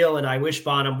type deal, and I wish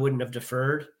Bonham wouldn't have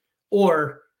deferred.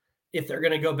 Or if they're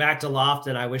going to go back to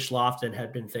Lofton, I wish Lofton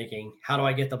had been thinking, how do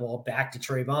I get the ball back to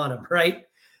Trey Bonham, right?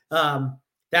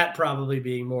 That probably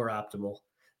being more optimal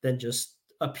than just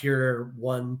a pure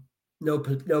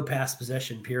no pass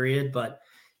possession period. But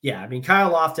yeah, I mean,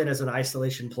 Kyle Lofton as an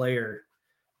isolation player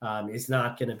is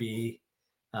not going to be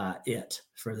it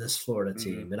for this Florida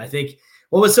team. And I think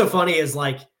what was so funny is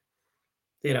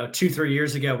 2-3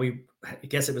 years ago, I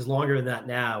guess it was longer than that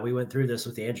now, we went through this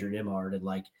with Andrew Nembhard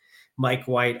and Mike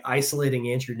White isolating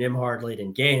Andrew Nembhard late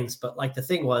in games. But the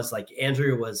thing was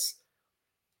Andrew was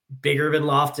bigger than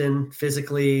Lofton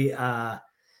physically, and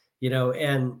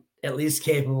at least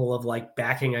capable of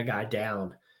backing a guy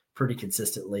down pretty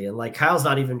consistently. And Kyle's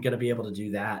not even going to be able to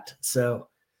do that. So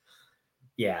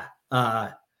yeah,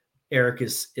 Eric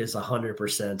is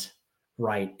 100%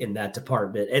 right in that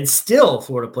department. And still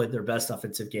Florida played their best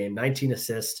offensive game, 19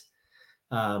 assists,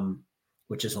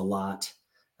 which is a lot.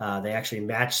 They actually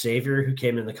matched Xavier, who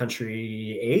came in the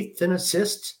country 8th in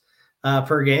assists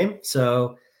per game.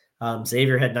 So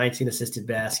Xavier had 19 assisted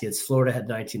baskets. Florida had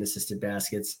 19 assisted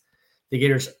baskets. The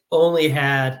Gators only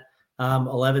had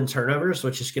 11 turnovers,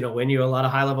 which is going to win you a lot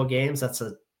of high-level games. That's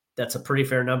a that's a pretty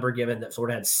fair number given that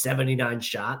Florida had 79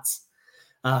 shots.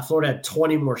 Florida had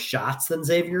 20 more shots than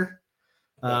Xavier,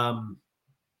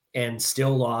 and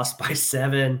still lost by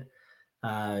 7.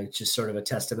 Just sort of a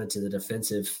testament to the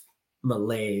defensive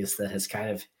malaise that has kind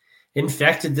of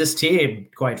infected this team,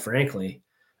 quite frankly,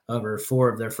 over 4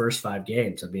 of their first 5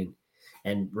 games. I mean,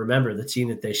 and remember, the team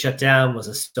that they shut down was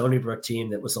a Stony Brook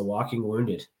team that was a walking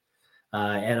wounded,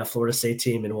 and a Florida State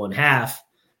team in one half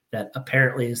that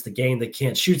apparently is the game that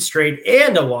can't shoot straight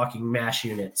and a walking mash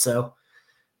unit. So,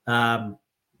 any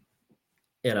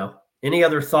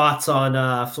other thoughts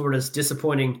on Florida's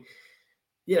disappointing?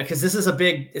 Because this is a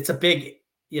big, it's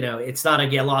not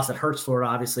a loss that hurts Florida,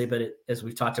 obviously, but as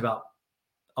we've talked about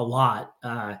a lot,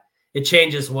 it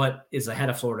changes what is ahead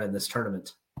of Florida in this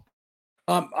tournament.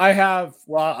 I'll have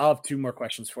 2 more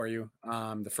questions for you.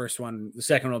 The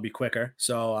second one will be quicker.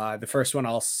 So the first one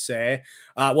I'll say,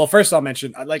 first I'll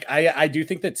mention, I do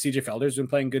think that CJ Felder's been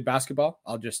playing good basketball.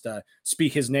 I'll just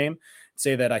speak his name,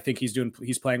 say that I think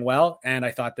he's playing well. And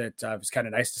I thought that it was kind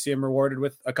of nice to see him rewarded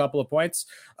with a couple of points.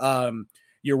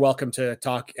 You're welcome to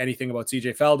talk anything about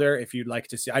CJ Felder if you'd like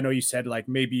to see. I know you said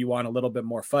maybe you want a little bit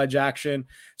more fudge action.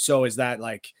 So is that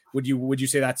would you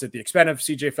say that's at the expense of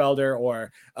CJ Felder,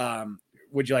 or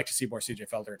would you like to see more CJ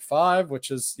Felder at 5,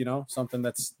 which is, something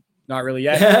that's not really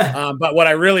yet. But what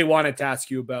I really wanted to ask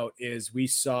you about is we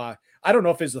saw, I don't know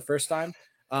if it's the first time,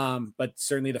 but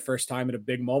certainly the first time at a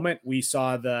big moment, we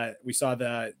saw the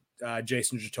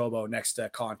Jason Jitoboh next to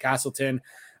Colin Castleton.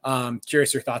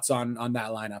 Curious your thoughts on that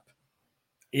lineup.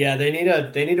 Yeah, they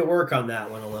need to work on that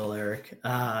one a little, Eric.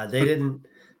 They didn't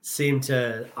seem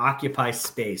to occupy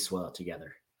space well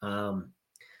together.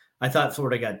 I thought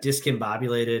Florida got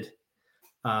discombobulated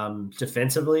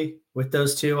defensively with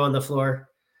those 2 on the floor.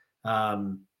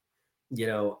 I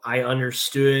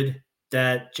understood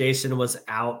that Jason was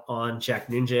out on Jack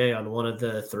Nunje on one of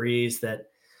the 3s that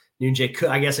Nunje could,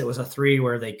 I guess it was a 3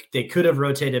 where they could have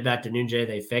rotated back to Nunje.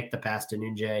 They faked the pass to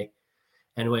Nunje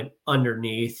and went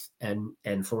underneath, and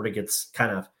Florida gets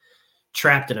kind of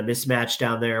trapped in a mismatch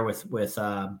down there with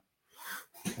Kyle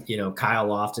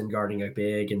Lofton guarding a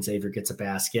big, and Xavier gets a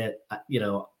basket.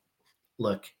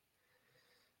 Look,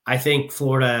 I think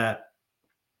Florida,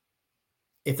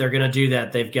 if they're going to do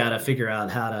that, they've got to figure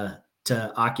out how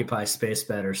to occupy space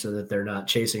better so that they're not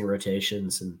chasing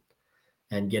rotations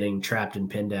and getting trapped in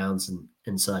pin downs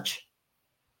and such.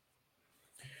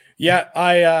 Yeah,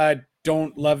 I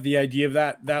don't love the idea of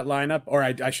that lineup, or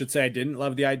I should say I didn't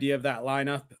love the idea of that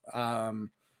lineup.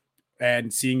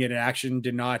 And seeing it in action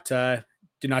did not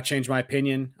change my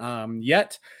opinion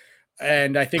yet.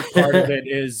 And I think part of it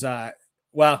is I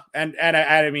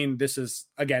mean, this is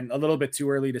again a little bit too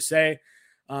early to say,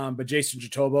 but Jason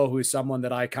Jitoboh, who is someone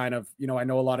that I kind of, I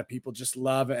know a lot of people just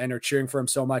love and are cheering for him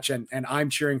so much, and I'm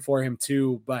cheering for him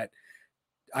too, but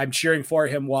I'm cheering for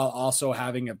him while also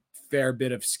having a fair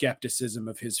bit of skepticism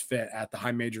of his fit at the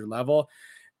high major level.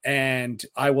 And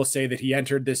I will say that he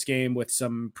entered this game with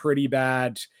some pretty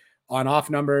bad on-off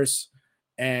numbers.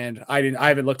 And I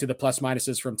haven't looked at the plus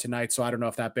minuses from tonight, so I don't know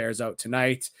if that bears out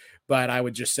tonight, but I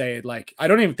would just say I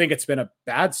don't even think it's been a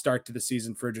bad start to the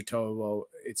season for Jitoboh.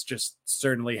 It's just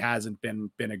certainly hasn't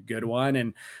been a good one.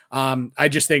 And I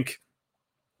just think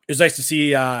it was nice to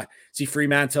see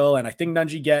Fremantle and I think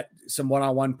Nunji get some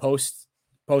one-on-one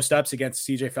post-ups against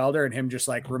CJ Felder, and him just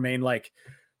remain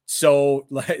so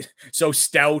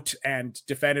stout and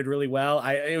defended really well.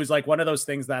 It was one of those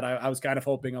things that I was kind of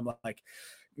hoping, I'm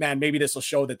man, maybe this will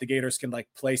show that the Gators can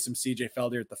play some CJ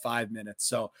Felder at the 5 minutes.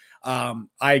 So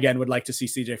I again would like to see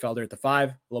CJ Felder at the 5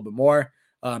 a little bit more.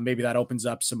 Maybe that opens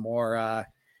up some more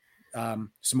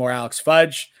Alex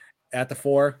Fudge at the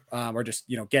 4, or just,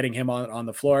 getting him on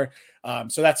the floor.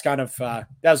 So that's kind of, that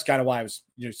was kind of why I was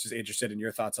just interested in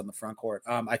your thoughts on the front court.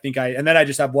 And then I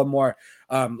just have one more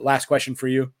last question for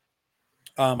you.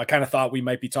 I kind of thought we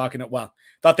might be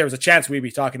thought there was a chance we'd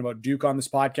be talking about Duke on this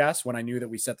podcast when I knew that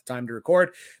we set the time to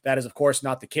record. That is, of course,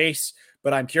 not the case,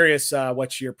 but I'm curious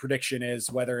what your prediction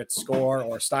is, whether it's score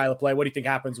or style of play. What do you think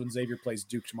happens when Xavier plays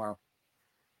Duke tomorrow?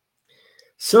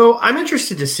 So I'm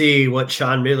interested to see what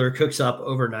Sean Miller cooks up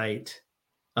overnight.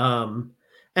 And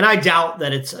I doubt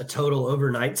that it's a total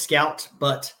overnight scout,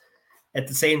 but at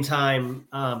the same time,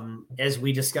 as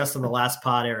we discussed on the last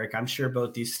pod, Eric, I'm sure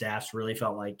both these staffs really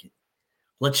felt like,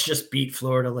 let's just beat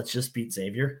Florida. Let's just beat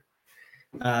Xavier.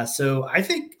 So I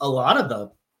think a lot of the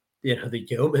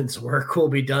yeoman's work will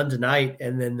be done tonight,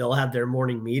 and then they'll have their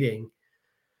morning meeting.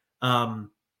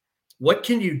 What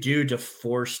can you do to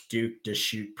force Duke to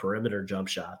shoot perimeter jump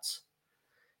shots?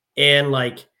 And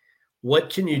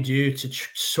what can you do to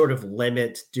sort of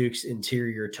limit Duke's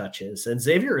interior touches? And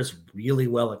Xavier is really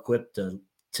well equipped to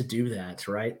to do that,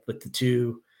 right? With the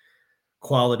two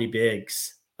quality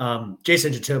bigs.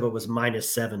 Jason Jatoba was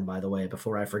 -7, by the way,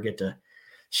 before I forget to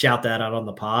shout that out on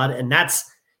the pod. And that's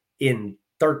in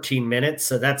 13 minutes.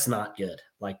 So that's not good.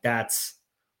 Like that's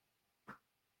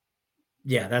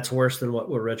worse than what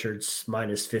Richards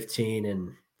 -15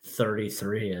 and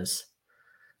 33 is.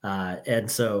 And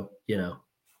so,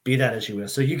 be that as you will.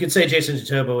 So you could say Jason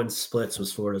Jatoba in splits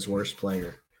was Florida's worst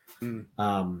player in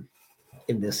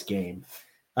this game.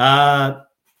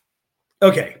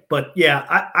 Okay, but yeah,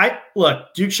 I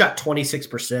look, Duke shot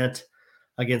 26%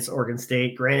 against Oregon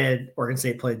State. Granted, Oregon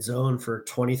State played zone for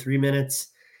 23 minutes,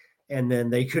 and then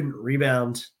they couldn't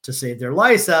rebound to save their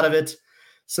lives out of it.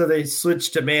 So they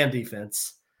switched to man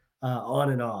defense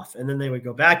on and off. And then they would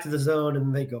go back to the zone, and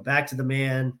then they go back to the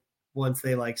man once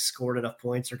they like scored enough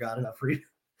points or got enough rebounds.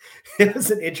 It was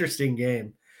an interesting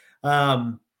game.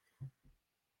 Man,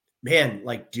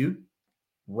 like Duke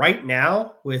right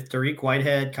now with Dariq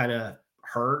Whitehead kind of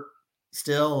hurt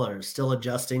still or still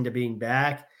adjusting to being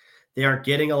back. They aren't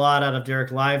getting a lot out of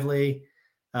Derek Lively.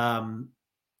 Mario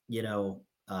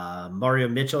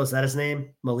Mitchell, is that his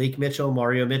name? Malik Mitchell,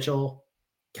 Mario Mitchell.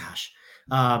 Gosh,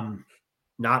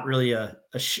 not really a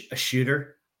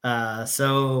shooter.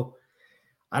 So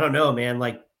I don't know, man.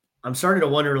 Like I'm starting to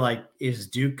wonder, like, is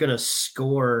Duke going to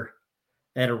score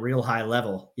at a real high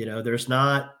level? There's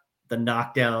not the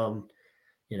knockdown.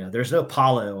 There's no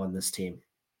Paulo on this team.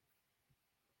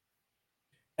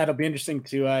 That'll be interesting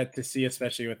to see,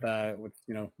 especially with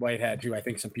Whitehead, who I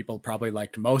think some people probably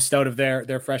liked most out of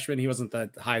their freshman. He wasn't the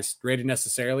highest rated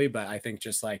necessarily, but I think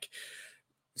just like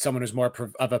someone who's more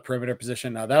of a perimeter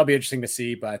position. That'll be interesting to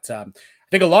see. But I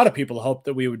think a lot of people hope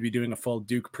that we would be doing a full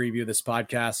Duke preview of this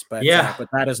podcast, but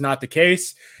that is not the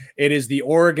case. It is the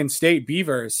Oregon State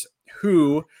Beavers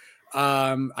who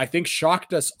I think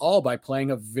shocked us all by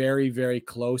playing a very, very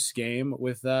close game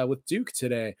with Duke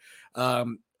today.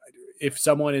 If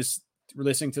someone is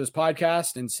listening to this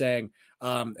podcast and saying,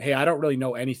 hey, I don't really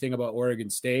know anything about Oregon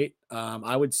State,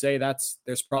 I would say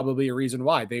there's probably a reason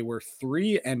why. They were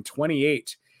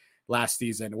 3-28 last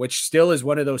season, which still is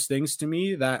one of those things to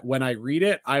me that when I read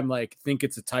it, I'm like, think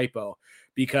it's a typo,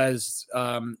 because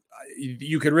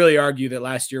you could really argue that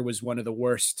last year was one of the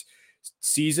worst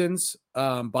seasons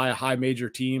by a high major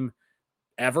team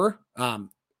ever,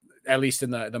 at least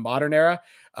in the modern era.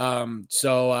 And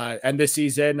this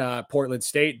season, Portland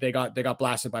State, they got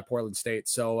blasted by Portland State.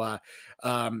 So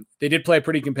they did play a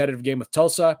pretty competitive game with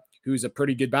Tulsa, who's a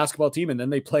pretty good basketball team. And then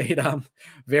they played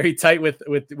very tight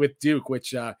with Duke,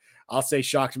 which I'll say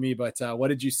shocked me. But what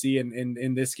did you see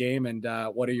in this game? And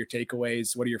what are your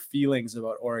takeaways? What are your feelings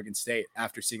about Oregon State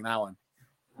after seeing that one?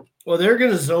 Well, they're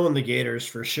going to zone the Gators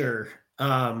for sure.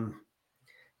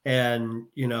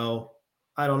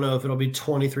 I don't know if it'll be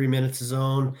 23 minutes of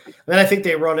zone. I think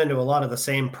they run into a lot of the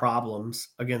same problems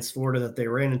against Florida that they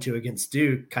ran into against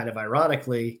Duke, kind of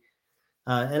ironically.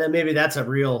 And then maybe that's a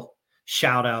real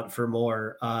shout out for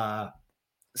more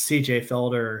CJ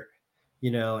Felder,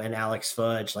 and Alex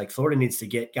Fudge. Like Florida needs to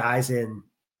get guys in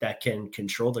that can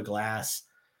control the glass.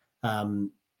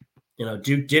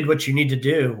 Duke did what you need to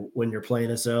do when you're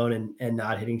playing a zone and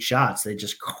not hitting shots. They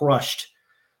just crushed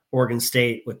Oregon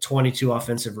State with 22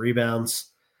 offensive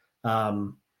rebounds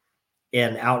and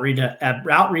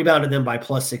out-rebounded them by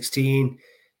 +16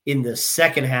 in the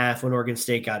second half. When Oregon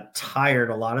State got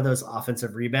tired, a lot of those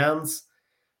offensive rebounds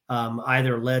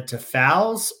either led to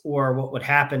fouls, or what would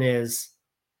happen is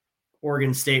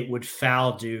Oregon State would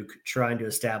foul Duke trying to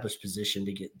establish position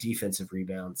to get defensive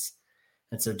rebounds.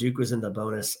 And so Duke was in the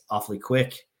bonus awfully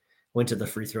quick, went to the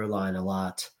free throw line a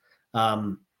lot.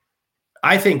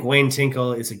 I think Wayne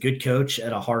Tinkle is a good coach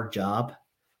at a hard job.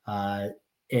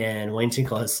 And Wayne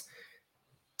Tinkle has,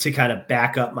 to kind of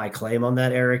back up my claim on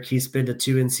that, Eric, he's been to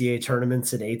 2 NCAA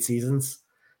tournaments in 8 seasons.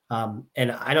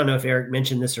 And I don't know if Eric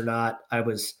mentioned this or not. I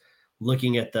was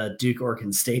looking at the Duke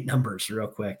Oregon State numbers real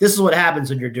quick. This is what happens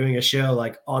when you're doing a show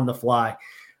like on the fly.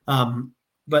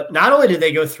 But not only did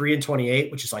they go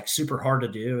 3-28, which is like super hard to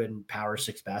do in Power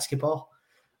 6 basketball,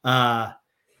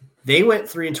 they went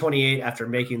 3-28 after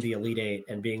making the Elite Eight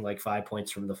and being like 5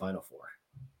 points from the Final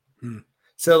Four.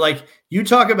 So like you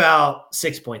talk about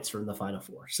 6 points from the Final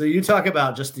Four. So you talk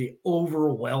about just the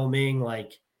overwhelming,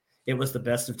 like it was the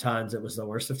best of times, it was the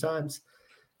worst of times.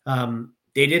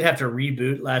 They did have to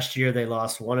reboot last year. They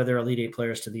lost one of their Elite Eight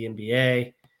players to the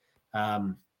NBA.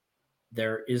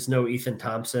 There is no Ethan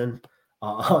Thompson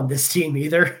on this team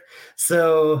either.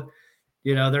 So,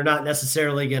 they're not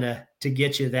necessarily going to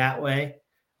get you that way.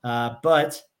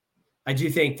 But I do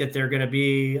think that they're going to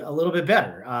be a little bit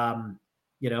better. And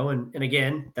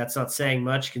again, that's not saying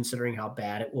much considering how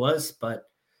bad it was, but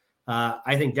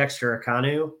I think Dexter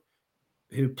Akanu,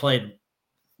 who played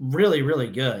really, really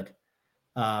good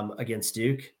against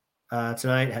Duke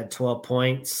tonight, had 12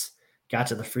 points, got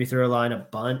to the free throw line a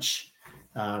bunch.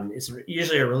 Is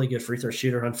usually a really good free throw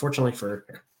shooter. Unfortunately for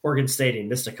Oregon State, he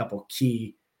missed a couple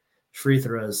key free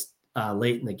throws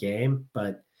late in the game,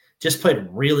 but just played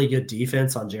really good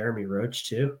defense on Jeremy Roach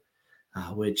too,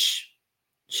 which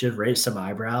should raise some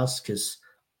eyebrows because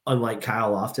unlike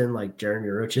Kyle Lofton, like Jeremy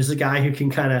Roach is a guy who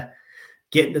can kind of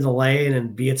get into the lane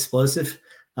and be explosive.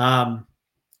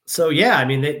 So yeah, I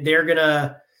mean, they're going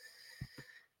to,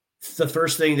 the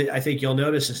first thing that I think you'll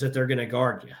notice is that they're going to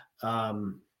guard you.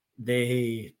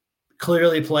 They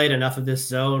clearly played enough of this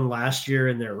zone last year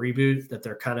in their reboot that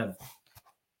they're kind of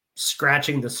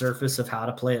scratching the surface of how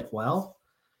to play it well.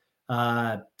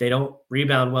 They don't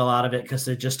rebound well out of it because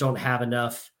they just don't have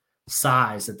enough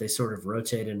size that they sort of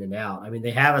rotate in and out. I mean,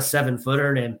 they have a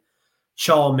 7-footer named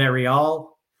Chal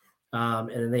Marial, and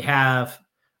then they have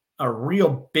a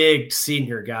real big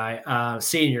senior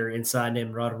inside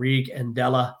named Rodrigue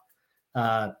Andela.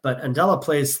 But Andela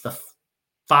plays the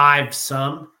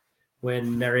 5-some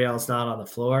when Mariel's not on the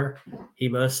floor. He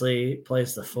mostly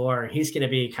plays the 4, and he's going to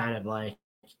be kind of like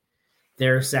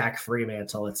their Zach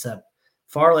Freemantle, except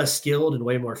far less skilled and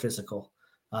way more physical.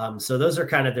 So those are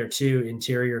kind of their two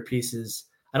interior pieces.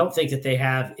 I don't think that they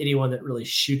have anyone that really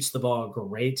shoots the ball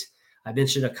great. I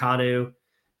mentioned Akanu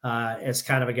as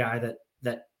kind of a guy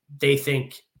that they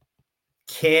think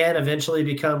can eventually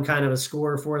become kind of a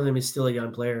scorer for them. He's still a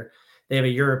young player. They have a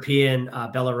European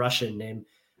Belarusian named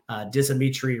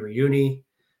Dimitri Ryuni,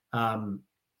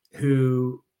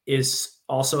 who is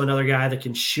also another guy that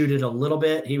can shoot it a little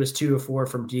bit. He was 2 of 4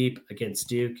 from deep against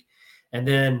Duke. And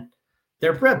then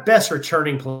their best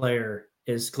returning player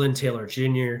is Glenn Taylor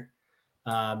Jr.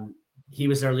 He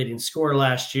was their leading scorer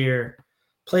last year,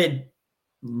 played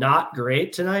not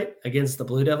great tonight against the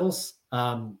Blue Devils.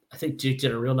 I think Duke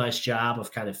did a real nice job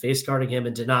of kind of face guarding him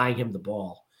and denying him the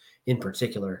ball in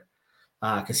particular,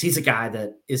 because he's a guy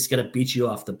that is going to beat you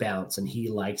off the bounce, and he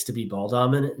likes to be ball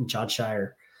dominant. And John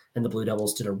Shire and the Blue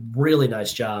Devils did a really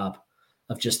nice job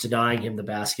of just denying him the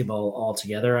basketball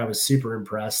altogether. I was super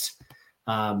impressed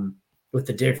with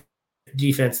the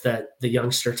defense that the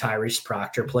youngster Tyrese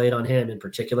Proctor played on him in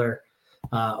particular,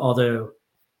 although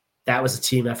that was a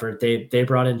team effort. They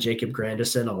brought in Jacob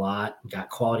Grandison a lot and got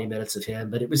quality minutes of him,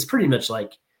 but it was pretty much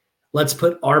like, let's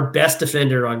put our best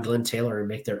defender on Glenn Taylor and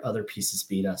make their other pieces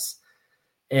beat us.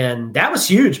 And that was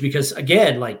huge because,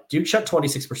 again, like Duke shot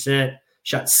 26%,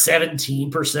 shot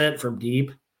 17% from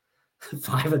deep,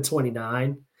 5 of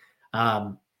 29.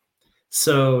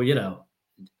 So, you know,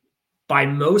 by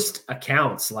most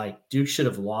accounts, like Duke should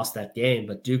have lost that game,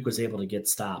 but Duke was able to get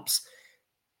stops.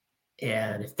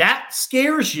 And if that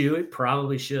scares you, it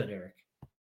probably should, Eric.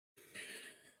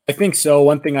 I think so.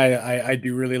 One thing I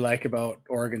do really like about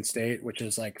Oregon State, which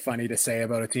is like funny to say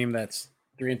about a team that's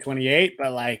 3-28,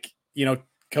 but like, you know,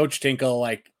 Coach Tinkle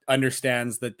like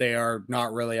understands that they are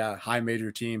not really a high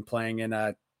major team playing in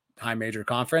a high major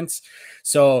conference.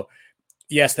 So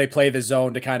yes, they play the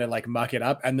zone to kind of like muck it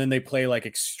up, and then they play like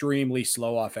extremely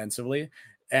slow offensively.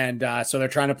 And so they're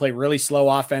trying to play really slow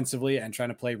offensively and trying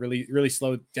to play really, really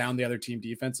slow down the other team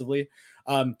defensively.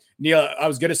 Neil, I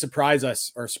was going to surprise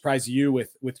you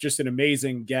with just an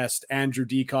amazing guest, Andrew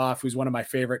Dekoff, who's one of my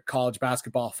favorite college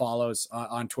basketball follows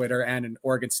on Twitter, and an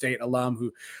Oregon State alum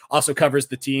who also covers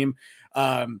the team.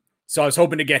 So I was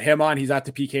hoping to get him on. He's at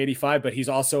the PK85, but he's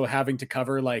also having to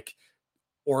cover like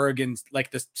Oregon's,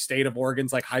 like the state of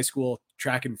Oregon's like high school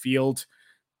track and field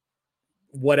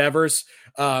whatevers.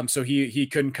 So he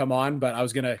couldn't come on, but I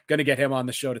was gonna get him on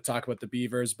the show to talk about the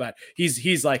Beavers. But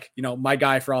he's like, you know, my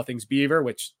guy for all things Beaver,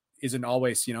 which isn't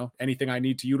always, you know, anything I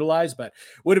need to utilize, but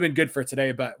would have been good for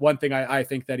today. But one thing I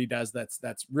think that he does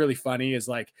that's really funny is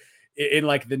like in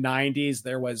like the 90s,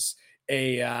 there was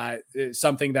a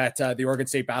something that the Oregon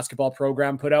State basketball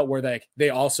program put out where they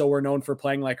also were known for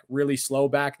playing like really slow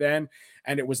back then,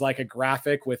 and it was like a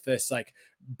graphic with this like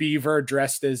Beaver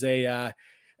dressed as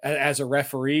a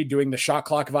referee doing the shot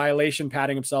clock violation,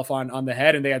 patting himself on the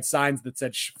head. And they had signs that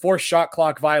said 4 shot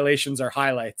clock violations are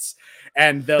highlights.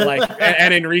 And the like,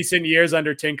 and in recent years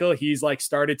under Tinkle, he's like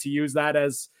started to use that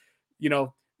as, you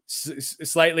know,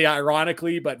 slightly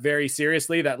ironically, but very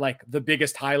seriously, that like the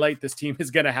biggest highlight this team is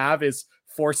going to have is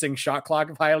forcing shot clock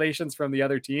violations from the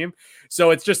other team.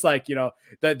 So it's just like, you know,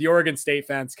 the Oregon State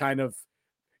fans kind of,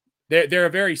 they're a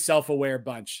very self-aware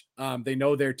bunch. They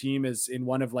know their team is in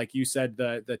one of, like you said,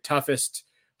 the toughest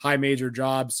high major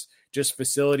jobs, just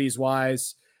facilities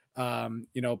wise.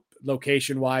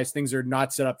 location wise, things are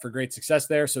not set up for great success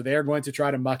there. So they're going to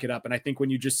try to muck it up. And I think when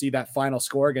you just see that final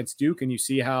score against Duke and you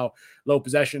see how low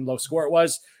possession, low score it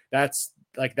was, that's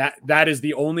like that is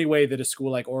the only way that a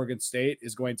school like Oregon State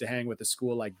is going to hang with a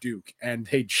school like Duke. And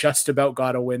they just about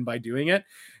got a win by doing it.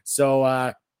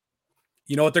 So,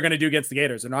 you know what they're going to do against the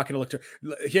Gators. They're not going to look to,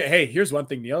 hey, here's one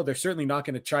thing, Neil. They're certainly not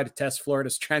going to try to test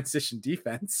Florida's transition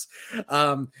defense.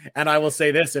 And I will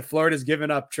say this, if Florida's given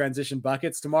up transition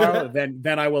buckets tomorrow,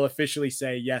 then I will officially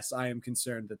say, yes, I am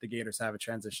concerned that the Gators have a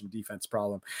transition defense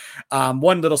problem.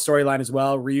 One little storyline as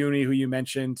well, Reuni, who you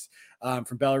mentioned,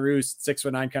 from Belarus,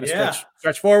 6'9", kind of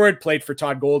stretch forward, played for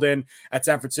Todd Golden at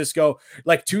San Francisco.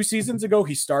 Like 2 seasons ago,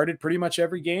 he started pretty much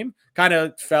every game, kind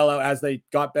of fell out as they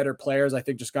got better players. I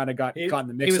think just kind of got caught in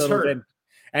the mix a little bit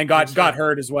and got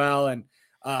hurt as well. And,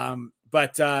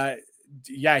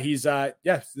 he's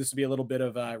this will be a little bit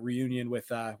of a reunion with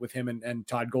him and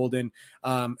Todd Golden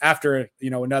after,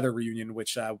 another reunion,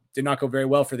 which did not go very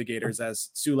well for the Gators, as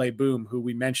Souley Boum, who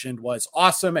we mentioned was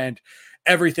awesome and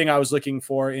everything I was looking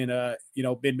for in a,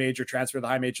 mid-major transfer to the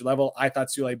high major level. I thought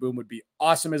Souley Boum would be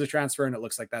awesome as a transfer, and it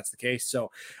looks like that's the case.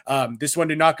 So this one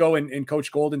did not go in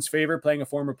Coach Golden's favor, playing a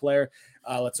former player.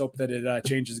 Let's hope that it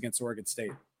changes against Oregon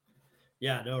State.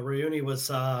 Yeah, no, Reuni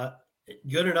was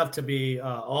good enough to be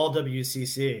all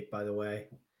WCC, by the way,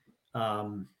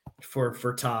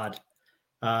 for Todd.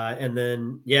 And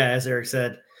then, as Eric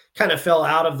said, kind of fell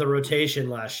out of the rotation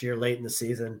last year, late in the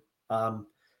season.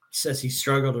 Says he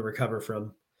struggled to recover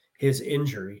from his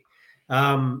injury.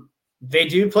 They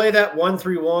do play that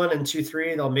 1-3-1 and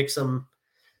 2-3. They'll mix them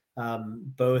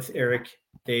both, Eric.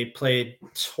 They played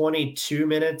 22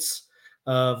 minutes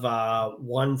of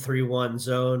 1-3-1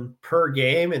 zone per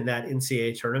game in that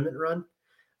NCAA tournament run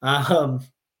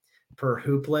per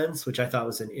Hoop Lens, which I thought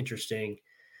was an interesting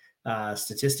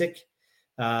statistic.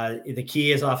 The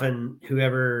key is often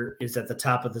whoever is at the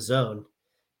top of the zone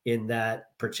in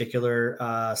that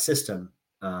particular system,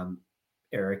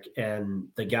 Eric. And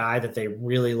the guy that they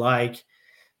really like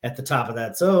at the top of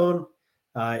that zone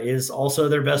is also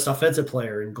their best offensive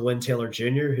player, in Glenn Taylor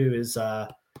Jr., who is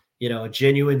a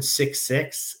genuine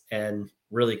 6'6" and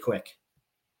really quick.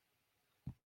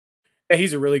 Yeah,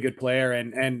 he's a really good player,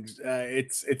 and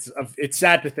it's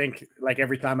sad to think, like,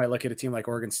 every time I look at a team like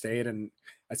Oregon State and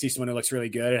I see someone who looks really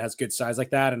good, it has good size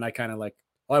like that, and I kind of like,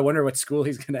 I wonder what school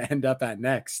he's going to end up at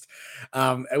next,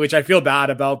 which I feel bad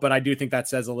about, but I do think that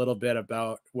says a little bit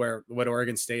about what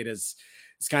Oregon State is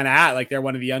kind of at. Like, they're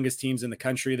one of the youngest teams in the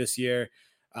country this year.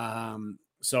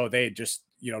 So they just,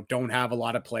 don't have a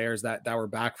lot of players that were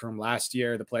back from last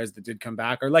year. The players that did come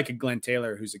back are like a Glenn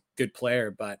Taylor, who's a good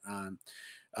player, but,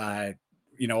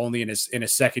 only in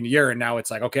his second year. And now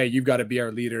it's like, okay, you've got to be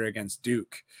our leader against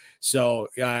Duke. So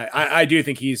I do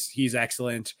think he's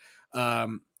excellent.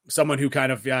 Someone who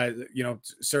kind of,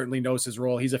 certainly knows his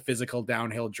role. He's a physical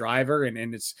downhill driver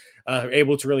and is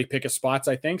able to really pick his spots,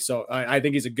 I think. So I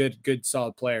think he's a good,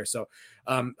 solid player. So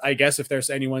I guess if there's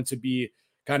anyone to be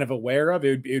kind of aware of,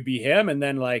 it would be him. And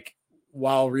then, like,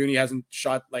 while Reuni hasn't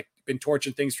been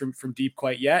torching things from deep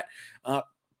quite yet,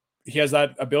 he has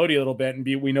that ability a little bit. And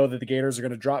we know that the Gators are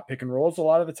going to drop pick and rolls a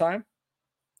lot of the time.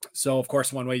 So, of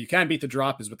course, one way you can beat the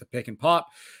drop is with the pick and pop.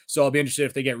 So I'll be interested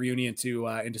if they get Reuni into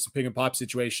some pick and pop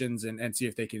situations and see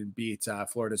if they can beat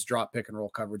Florida's drop pick and roll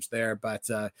coverage there. But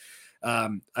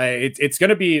it's going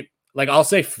to be, like, I'll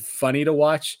say funny to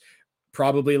watch.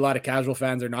 Probably a lot of casual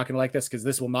fans are not going to like this because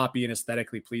this will not be an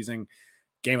aesthetically pleasing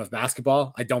game of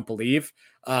basketball, I don't believe.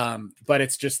 But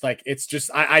it's just like,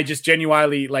 I just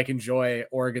genuinely enjoy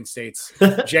Oregon State's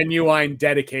genuine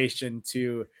dedication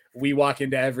to, we walk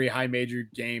into every high major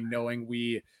game knowing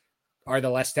we are the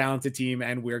less talented team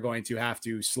and we're going to have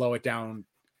to slow it down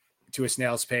to a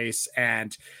snail's pace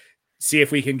and see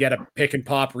if we can get a pick and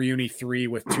pop Reuni 3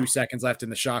 with 2 seconds left in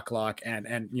the shot clock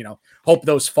and hope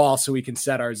those fall so we can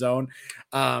set our zone.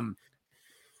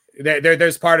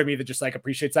 There's part of me that just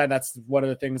appreciates that. And that's one of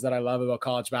the things that I love about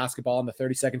college basketball and the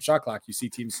 30-second shot clock. You see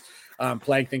teams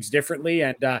playing things differently.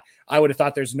 And I would have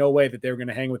thought there's no way that they were going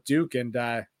to hang with Duke. And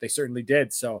they certainly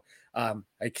did. So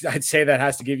I'd say that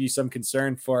has to give you some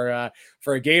concern for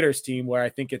a Gators team where I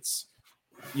think it's,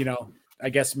 I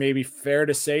guess maybe fair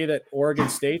to say that Oregon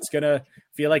State's going to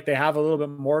feel like they have a little bit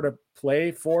more to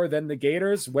play for than the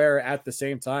Gators, where at the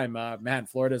same time,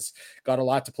 Florida's got a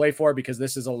lot to play for because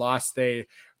this is a loss they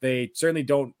certainly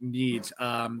don't need.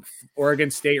 Oregon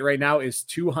State right now is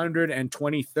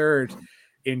 223rd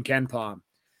in KenPom.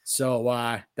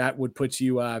 So that would put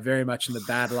you very much in the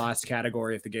bad loss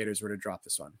category if the Gators were to drop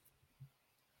this one.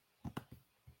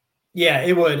 Yeah,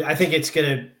 it would. I think it's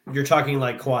you're talking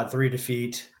like quad 3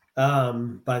 defeat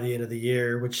by the end of the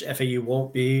year, which FAU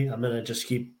won't be. I'm going to just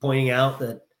keep pointing out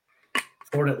that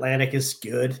Florida Atlantic is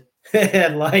good.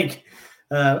 And like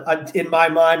in my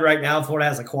mind right now, Florida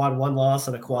has a quad 1 loss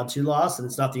and a quad 2 loss, and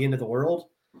it's not the end of the world.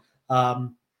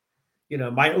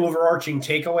 My overarching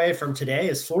takeaway from today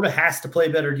is Florida has to play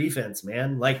better defense,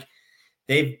 man. Like,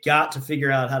 they've got to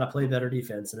figure out how to play better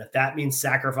defense. And if that means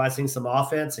sacrificing some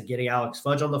offense and getting Alex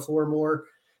Fudge on the floor more,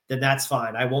 then that's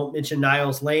fine. I won't mention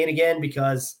Niles Lane again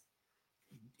because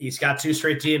he's got 2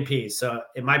 straight DNPs. So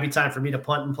it might be time for me to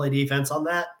punt and play defense on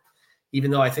that,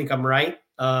 even though I think I'm right.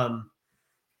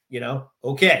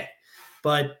 Okay.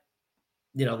 But,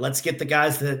 let's get the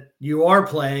guys that you are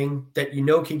playing that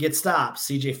can get stops.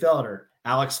 CJ Felder,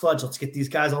 Alex Fudge. Let's get these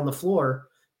guys on the floor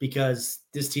because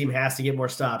this team has to get more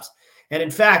stops. And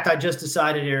in fact, I just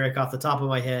decided, Eric, off the top of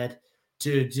my head,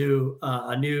 to do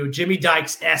a new Jimmy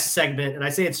Dykes-esque segment. And I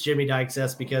say it's Jimmy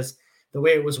Dykes-esque because the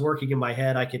way it was working in my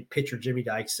head, I could picture Jimmy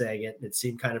Dykes saying it, and it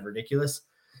seemed kind of ridiculous.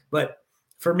 But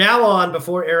from now on,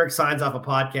 before Eric signs off a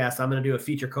podcast, I'm going to do a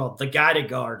feature called The Guy to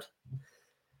Guard.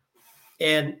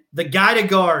 And the guy to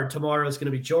guard tomorrow is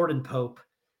going to be Jordan Pope.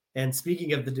 And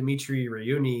speaking of the Dimitri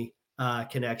Reuni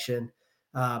connection,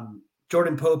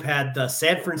 Jordan Pope had the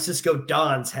San Francisco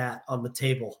Dons hat on the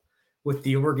table with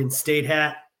the Oregon State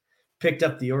hat, picked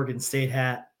up the Oregon State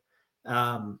hat,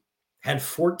 had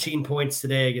 14 points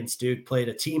today against Duke, played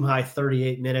a team-high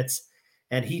 38 minutes,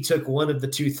 and he took one of the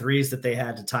 2 threes that they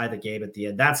had to tie the game at the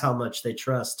end. That's how much they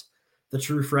trust the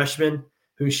true freshman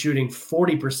who's shooting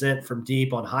 40% from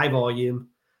deep on high volume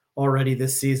already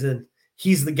this season.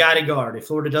 He's the guy to guard. If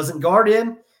Florida doesn't guard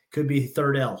him, could be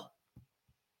third L.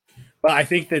 Well, I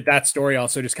think that story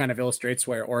also just kind of illustrates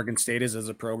where Oregon State is as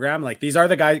a program. Like, these are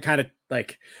the guys kind of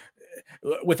like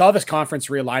with all this conference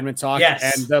realignment talk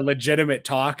and the legitimate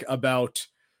talk about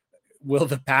will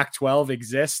the Pac-12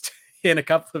 exist in a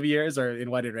couple of years or in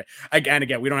what? Again,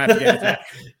 we don't have to get into that.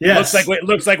 Yes. It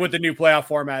looks like with the new playoff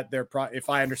format, if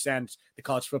I understand the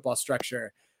college football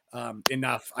structure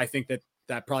enough, I think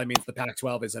that probably means the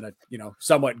Pac-12 is in a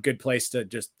somewhat good place to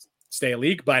just stay a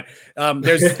league. But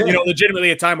there's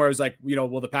legitimately a time where it was like,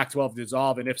 will the Pac-12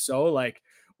 dissolve? And if so, like,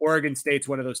 Oregon State's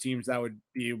one of those teams that would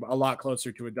be a lot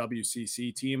closer to a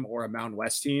WCC team or a Mountain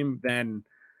West team than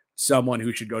someone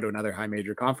who should go to another high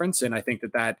major conference. And I think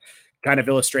that kind of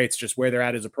illustrates just where they're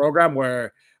at as a program,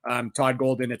 where Todd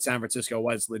Golden at San Francisco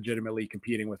was legitimately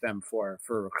competing with them for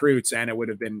recruits. And it would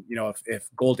have been, if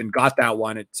Golden got that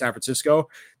one at San Francisco,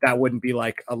 that wouldn't be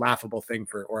like a laughable thing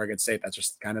for Oregon State. That's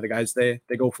just kind of the guys they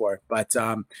go for. But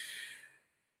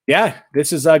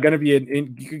this is going to be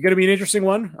an interesting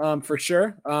one for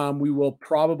sure. We will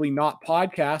probably not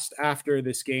podcast after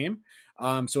this game.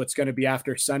 So it's going to be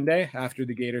after Sunday, after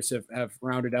the Gators have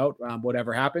rounded out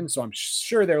whatever happens. So I'm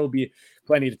sure there will be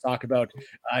plenty to talk about.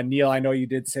 Neil, I know you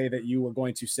did say that you were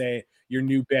going to say your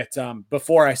new bit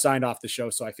before I signed off the show,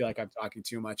 so I feel like I'm talking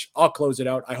too much. I'll close it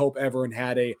out. I hope everyone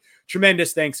had a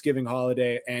tremendous Thanksgiving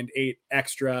holiday and ate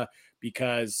extra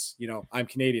because, I'm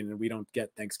Canadian and we don't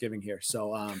get Thanksgiving here.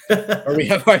 So or we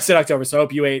have, I said October. So I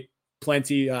hope you ate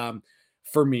plenty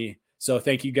for me. So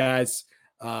thank you guys.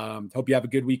 Hope you have a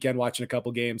good weekend watching a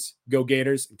couple games. Go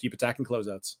Gators and keep attacking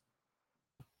closeouts.